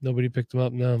 Nobody picked him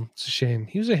up. No, it's a shame.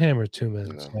 He was a hammer too,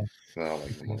 man. No, I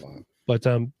like him a lot. But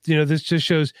this just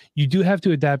shows you do have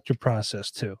to adapt your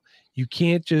process too. You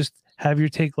can't just have your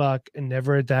take lock and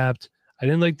never adapt. I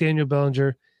didn't like Daniel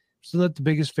Bellinger. Still not the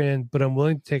biggest fan, but I'm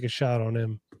willing to take a shot on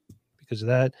him because of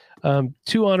that.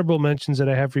 2 honorable mentions that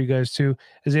I have for you guys too.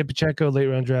 Isaiah Pacheco, late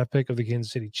round draft pick of the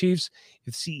Kansas City Chiefs.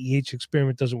 If CEH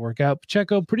experiment doesn't work out,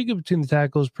 Pacheco, pretty good between the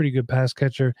tackles, pretty good pass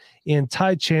catcher. And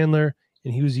Ty Chandler,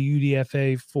 and he was a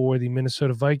UDFA for the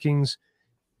Minnesota Vikings.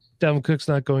 Dalvin Cook's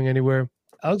not going anywhere.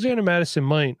 Alexander Mattison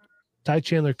might. Ty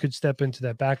Chandler could step into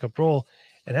that backup role.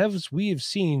 And as we have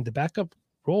seen, the backup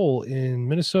role in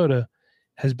Minnesota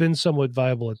has been somewhat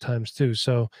viable at times too.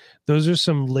 So those are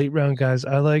some late round guys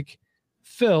I like.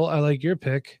 Phil, I like your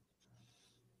pick.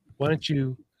 Why don't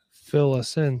you fill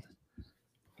us in?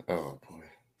 Oh boy!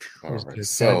 All right, good.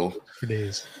 so For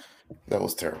days. that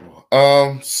was terrible.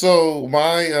 So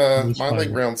my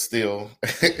late round steal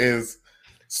is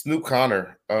Snoop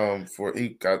Connor.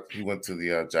 He went to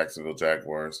the Jacksonville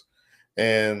Jaguars,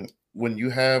 and when you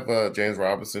have James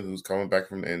Robinson who's coming back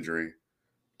from an injury,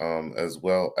 as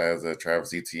well as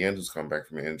Travis Etienne who's coming back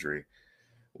from an injury,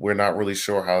 we're not really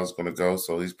sure how it's going to go.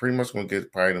 So he's pretty much going to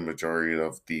get probably the majority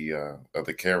of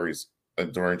the carries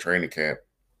during training camp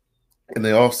in the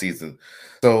offseason.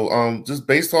 So just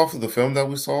based off of the film that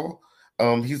we saw,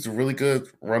 he's a really good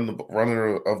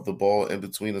runner of the ball in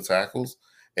between the tackles.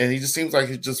 And he just seems like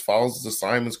he just follows the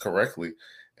assignments correctly.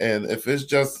 And if it's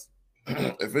just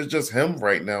him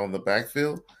right now in the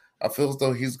backfield, I feel as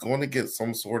though he's going to get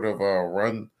some sort of a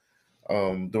run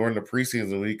during the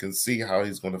preseason where you can see how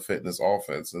he's going to fit in this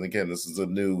offense. And again, this is a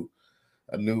new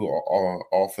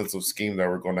offensive scheme that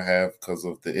we're going to have because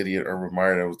of the idiot Urban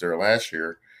Meyer that was there last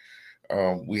year.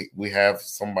 We have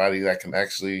somebody that can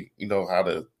actually know how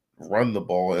to run the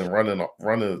ball and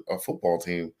run a football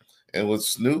team. And with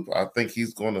Snoop, I think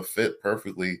he's going to fit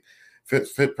perfectly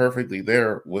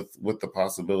there with the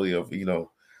possibility of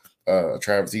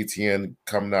Travis Etienne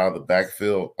coming out of the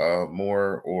backfield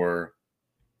more, or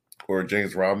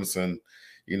James Robinson,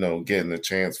 getting a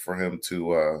chance for him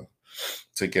to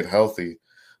get healthy.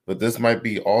 But this might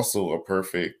be also a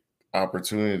perfect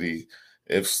opportunity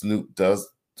if Snoop does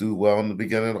do well in the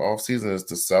beginning of the offseason, is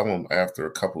to sell him after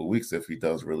a couple of weeks if he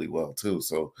does really well too.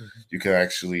 So you can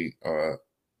actually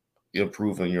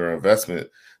improve on your investment,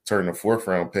 turn a 4th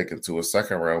round pick into a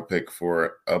 2nd round pick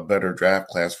for a better draft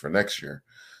class for next year.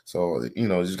 So, you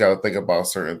just got to think about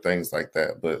certain things like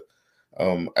that. But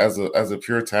as a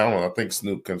pure talent, I think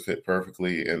Snoop can fit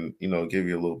perfectly and, give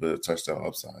you a little bit of touchdown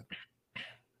upside.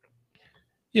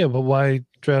 Yeah, but why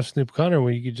draft Snoop Connor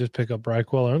when you could just pick up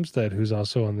Raquel Armstead, who's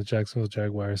also on the Jacksonville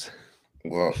Jaguars?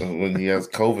 Well, when he has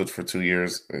COVID for 2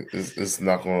 years, it's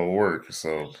not going to work.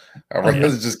 So I'd rather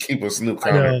just keep with Snoop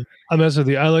Connor. I mess with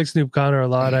you. I like Snoop Connor a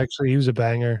lot, actually. He was a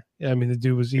banger. I mean, the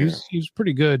dude was he was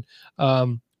pretty good,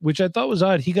 which I thought was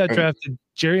odd. He got drafted.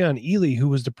 Jerrion Ealy, who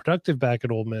was the productive back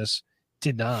at Ole Miss,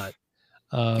 did not.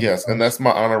 Yes, and that's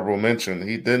my honorable mention.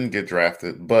 He didn't get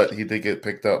drafted, but he did get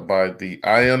picked up by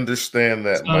I understand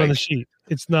that, it's not Mike. On the sheet.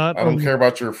 It's not. I don't care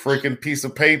about your freaking piece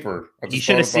of paper. I just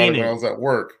thought about it when I was at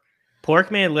work.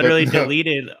 Porkman literally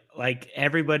deleted like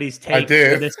everybody's take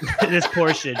for this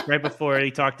portion right before he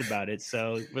talked about it.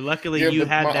 So luckily you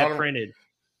had that printed.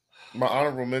 My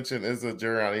honorable mention is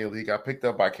Jerrion Ealy. He got picked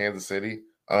up by Kansas City.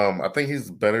 I think he's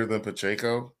better than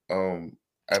Pacheco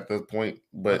at this point,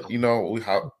 but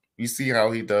we see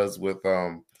how he does with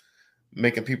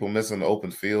making people miss in the open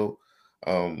field.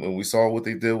 And we saw what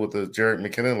they did with the Jerick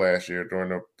McKinnon last year during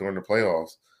the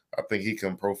playoffs. I think he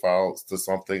can profile to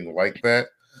something like that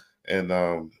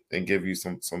and give you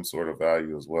some sort of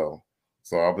value as well.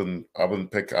 So I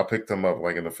picked him up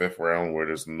like in the 5th round where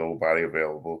there's nobody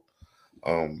available.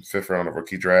 5th round of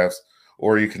rookie drafts,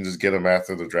 or you can just get him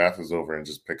after the draft is over and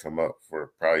just pick him up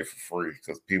for free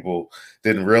because people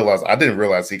didn't realize. I didn't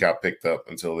realize he got picked up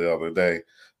until the other day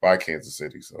by Kansas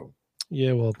City. So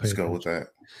yeah, well, let's go with that.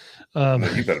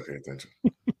 You better pay attention.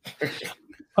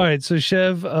 All right, so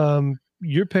Chev,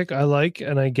 your pick I like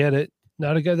and I get it.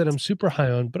 Not a guy that I'm super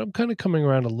high on, but I'm kind of coming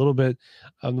around a little bit.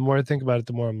 The more I think about it,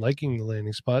 the more I'm liking the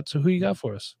landing spot. So who you got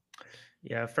for us?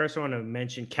 Yeah, first I want to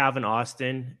mention Calvin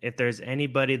Austin. If there's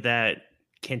anybody that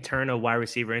can turn a wide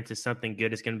receiver into something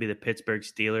good, it's going to be the Pittsburgh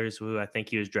Steelers, who I think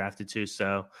he was drafted to.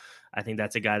 So I think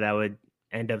that's a guy that would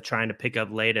end up trying to pick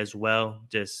up late as well.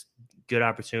 Just good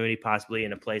opportunity, possibly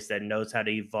in a place that knows how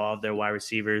to evolve their wide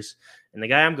receivers. And the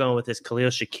guy I'm going with is Khalil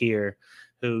Shakir,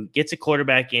 who gets a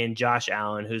quarterback in Josh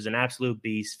Allen, who's an absolute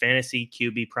beast, fantasy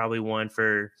QB, probably one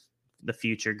for the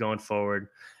future going forward.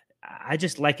 I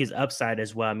just like his upside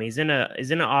as well. I mean, he's in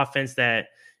an offense that,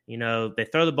 you know, they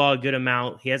throw the ball a good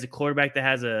amount. He has a quarterback that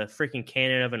has a freaking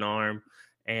cannon of an arm.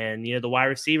 And, you know, the wide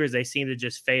receivers, they seem to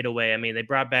just fade away. I mean, they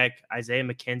brought back Isaiah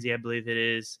McKenzie, I believe it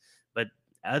is. But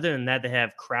other than that, they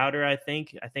have Crowder, I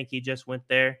think. I think he just went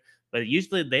there. But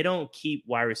usually they don't keep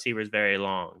wide receivers very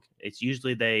long. It's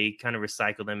usually they kind of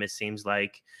recycle them, it seems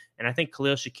like. And I think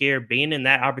Khalil Shakir, being in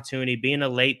that opportunity, being a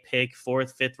late pick,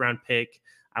 4th, 5th round pick,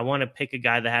 I want to pick a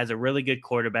guy that has a really good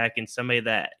quarterback and somebody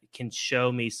that can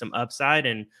show me some upside.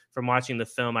 And from watching the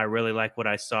film, I really like what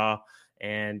I saw.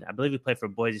 And I believe he played for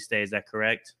Boise State. Is that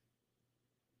correct?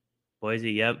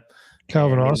 Boise, yep.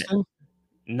 Calvin And Austin?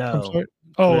 No. I'm sorry.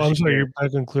 Oh, Khalil I'm sorry. Shakir. You're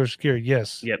back on Khalil Shakir.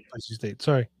 Yes. Yep. Boise State.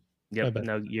 Sorry. My Yep. bad.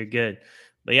 No, you're good.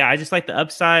 But yeah, I just like the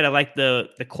upside. I like the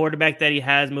quarterback that he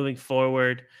has moving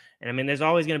forward. And I mean, there's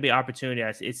always going to be opportunity.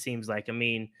 It seems like. I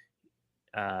mean,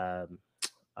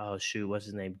 oh shoot, what's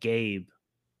his name? Gabe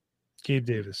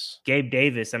Davis.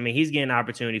 I mean, he's getting an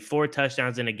opportunity. 4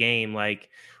 touchdowns in a game. Like,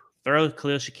 throw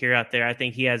Khalil Shakir out there. I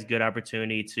think he has good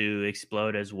opportunity to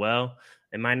explode as well.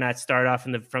 It might not start off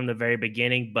from the very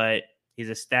beginning, but he's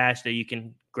a stash that you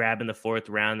can grab in the 4th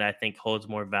round that I think holds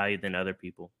more value than other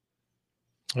people.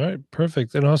 All right,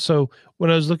 perfect. And also, when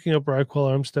I was looking up Raquel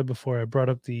Armstead before, I brought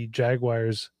up the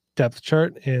Jaguars depth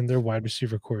chart, and their wide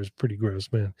receiver core is pretty gross,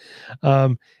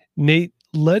 man. Nate,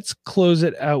 let's close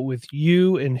it out with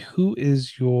you. And who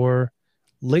is your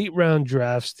late round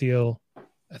draft steal?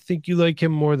 I think you like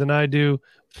him more than I do,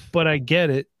 but I get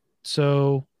it.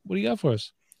 So what do you got for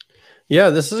us? Yeah,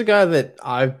 this is a guy that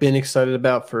I've been excited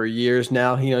about for years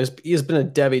now. You know, he's been a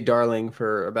Debbie darling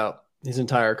for about his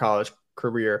entire college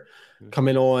career,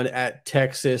 coming on at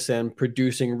Texas and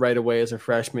producing right away as a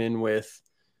freshman with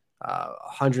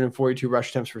 142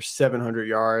 rush attempts for 700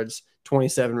 yards,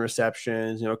 27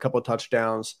 receptions, you know, a couple of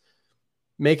touchdowns,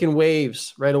 making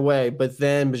waves right away. But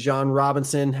then Bijan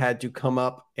Robinson had to come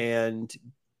up and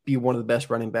be one of the best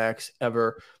running backs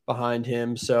ever behind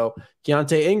him. So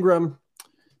Keontae Ingram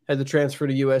had to transfer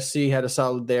to USC, had a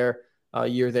solid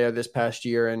year there this past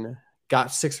year, and got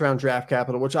 6th round draft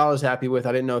capital, which I was happy with.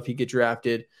 I didn't know if he'd get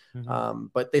drafted,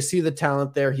 but they see the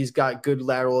talent there. He's got good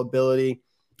lateral ability.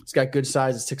 He's got good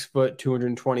size at 6 foot,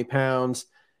 220 pounds,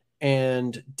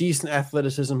 and decent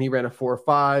athleticism. He ran a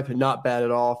 4.5, and not bad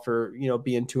at all for, you know,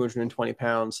 being 220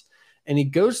 pounds. And he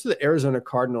goes to the Arizona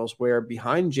Cardinals, where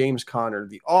behind James Conner,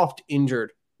 the oft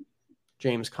injured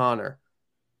James Conner,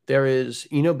 there is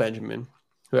Eno Benjamin,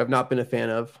 who I've not been a fan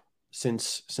of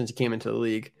since he came into the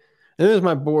league. And there's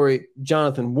my boy,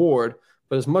 Jonathan Ward.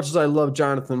 But as much as I love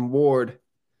Jonathan Ward,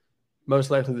 most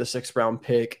likely the 6th round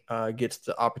pick gets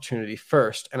the opportunity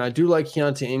first. And I do like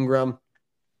Keontae Ingram.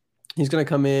 He's going to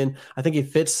come in. I think he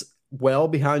fits well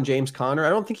behind James Conner.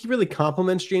 I don't think he really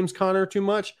complements James Conner too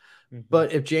much.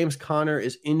 But if James Conner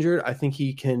is injured, I think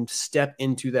he can step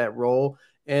into that role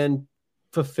and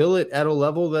fulfill it at a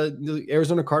level that the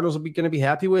Arizona Cardinals will be going to be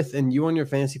happy with, and you on your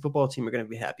fantasy football team are going to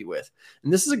be happy with.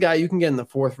 And this is a guy you can get in the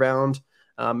 4th round.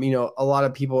 You know, a lot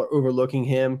of people are overlooking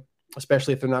him,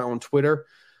 especially if they're not on Twitter.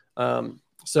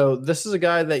 So this is a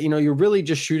guy that, you know, you're really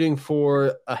just shooting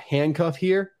for a handcuff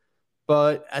here,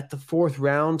 but at the 4th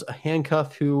round, a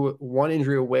handcuff who one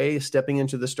injury away, stepping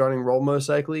into the starting role most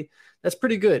likely, that's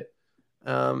pretty good.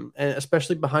 And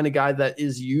especially behind a guy that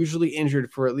is usually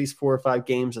injured for at least 4 or 5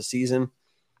 games a season.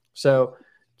 So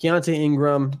Keontae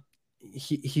Ingram,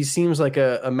 he seems like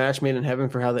a match made in heaven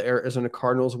for how the Arizona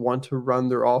Cardinals want to run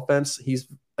their offense.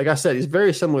 He's, like I said, he's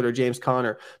very similar to James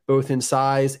Conner, both in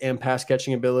size and pass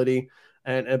catching ability,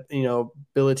 and you know,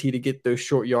 ability to get those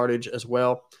short yardage as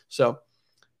well. So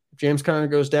if James Conner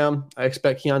goes down, I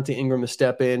expect Keontae Ingram to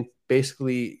step in,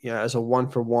 basically, you know, as a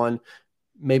 1-for-1,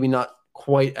 maybe not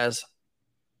quite as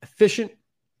efficient,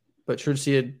 but should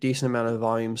see a decent amount of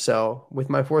volume. So with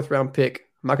my 4th round pick,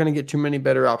 I'm not going to get too many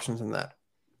better options than that.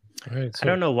 All right, I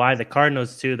don't know why the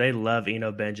Cardinals too, they love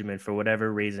Eno Benjamin for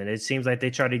whatever reason. It seems like they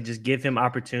try to just give him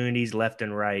opportunities left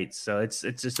and right. So it's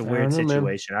just a weird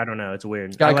situation. Man. I don't know. It's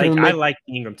weird. I like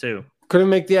Ingram too. Couldn't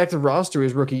make the active roster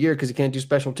his rookie year because he can't do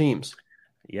special teams.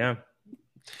 Yeah.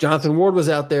 Jonathan Ward was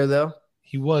out there though.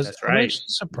 He was. That's right. I'm actually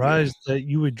surprised that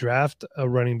you would draft a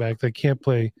running back that can't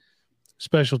play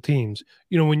special teams.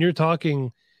 You know, when you're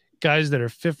talking guys that are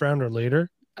 5th round or later,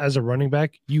 as a running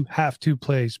back, you have to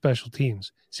play special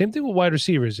teams. Same thing with wide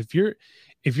receivers. If you're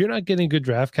not getting good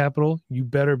draft capital, you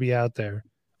better be out there.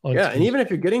 And even if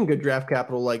you're getting good draft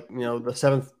capital, like, you know, the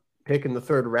 7th pick in the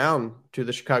 3rd round to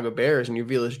the Chicago Bears and you're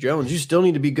Velus Jones, you still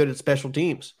need to be good at special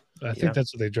teams. I think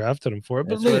that's what they drafted him for.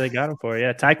 But that's what they got him for.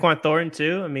 Yeah. Tyquan Thornton,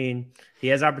 too. I mean, he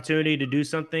has opportunity to do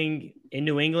something in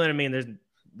New England. I mean, there's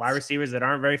wide receivers that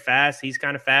aren't very fast. He's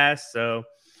kind of fast. So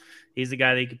he's the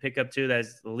guy that you can pick up, too,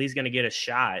 that's at least going to get a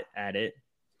shot at it.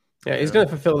 Yeah, he's going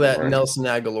to fulfill that Nelson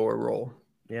Aguilar role.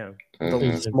 Yeah.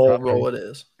 The small role it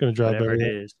is. Going to drop whatever it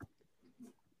everything. is.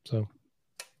 So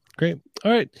great.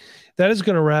 All right. That is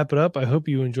going to wrap it up. I hope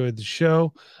you enjoyed the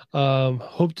show.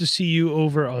 Hope to see you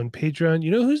over on Patreon. You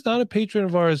know who's not a patron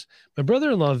of ours? My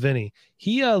brother-in-law, Vinny.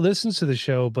 He listens to the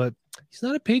show, but he's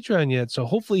not a Patreon yet. So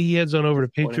hopefully he heads on over to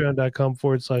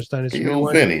patreon.com/dynasty. Yo,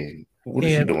 Vinny, what are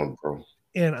you doing, bro?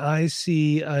 And I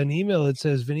see an email that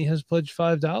says Vinny has pledged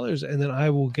 $5, and then I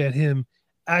will get him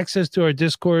access to our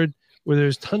Discord where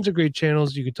there's tons of great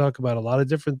channels. You can talk about a lot of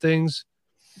different things,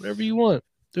 whatever you want.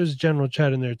 There's a general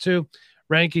chat in there too.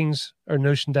 Rankings, our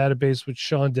Notion database, which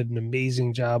Sean did an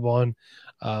amazing job on.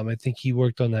 I think he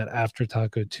worked on that after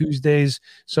Taco Tuesdays.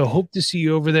 So hope to see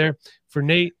you over there. For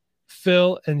Nate,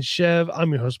 Phil, and Chev,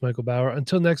 I'm your host, Michael Bauer.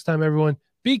 Until next time, everyone,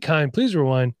 be kind. Please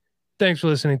rewind. Thanks for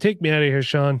listening. Take me out of here,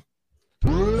 Sean.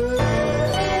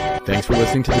 Thanks for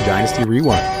listening to the Dynasty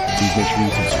Rewind. Please make sure you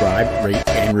subscribe, rate,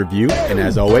 and review. And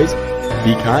as always,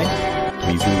 be kind.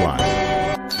 Please rewind.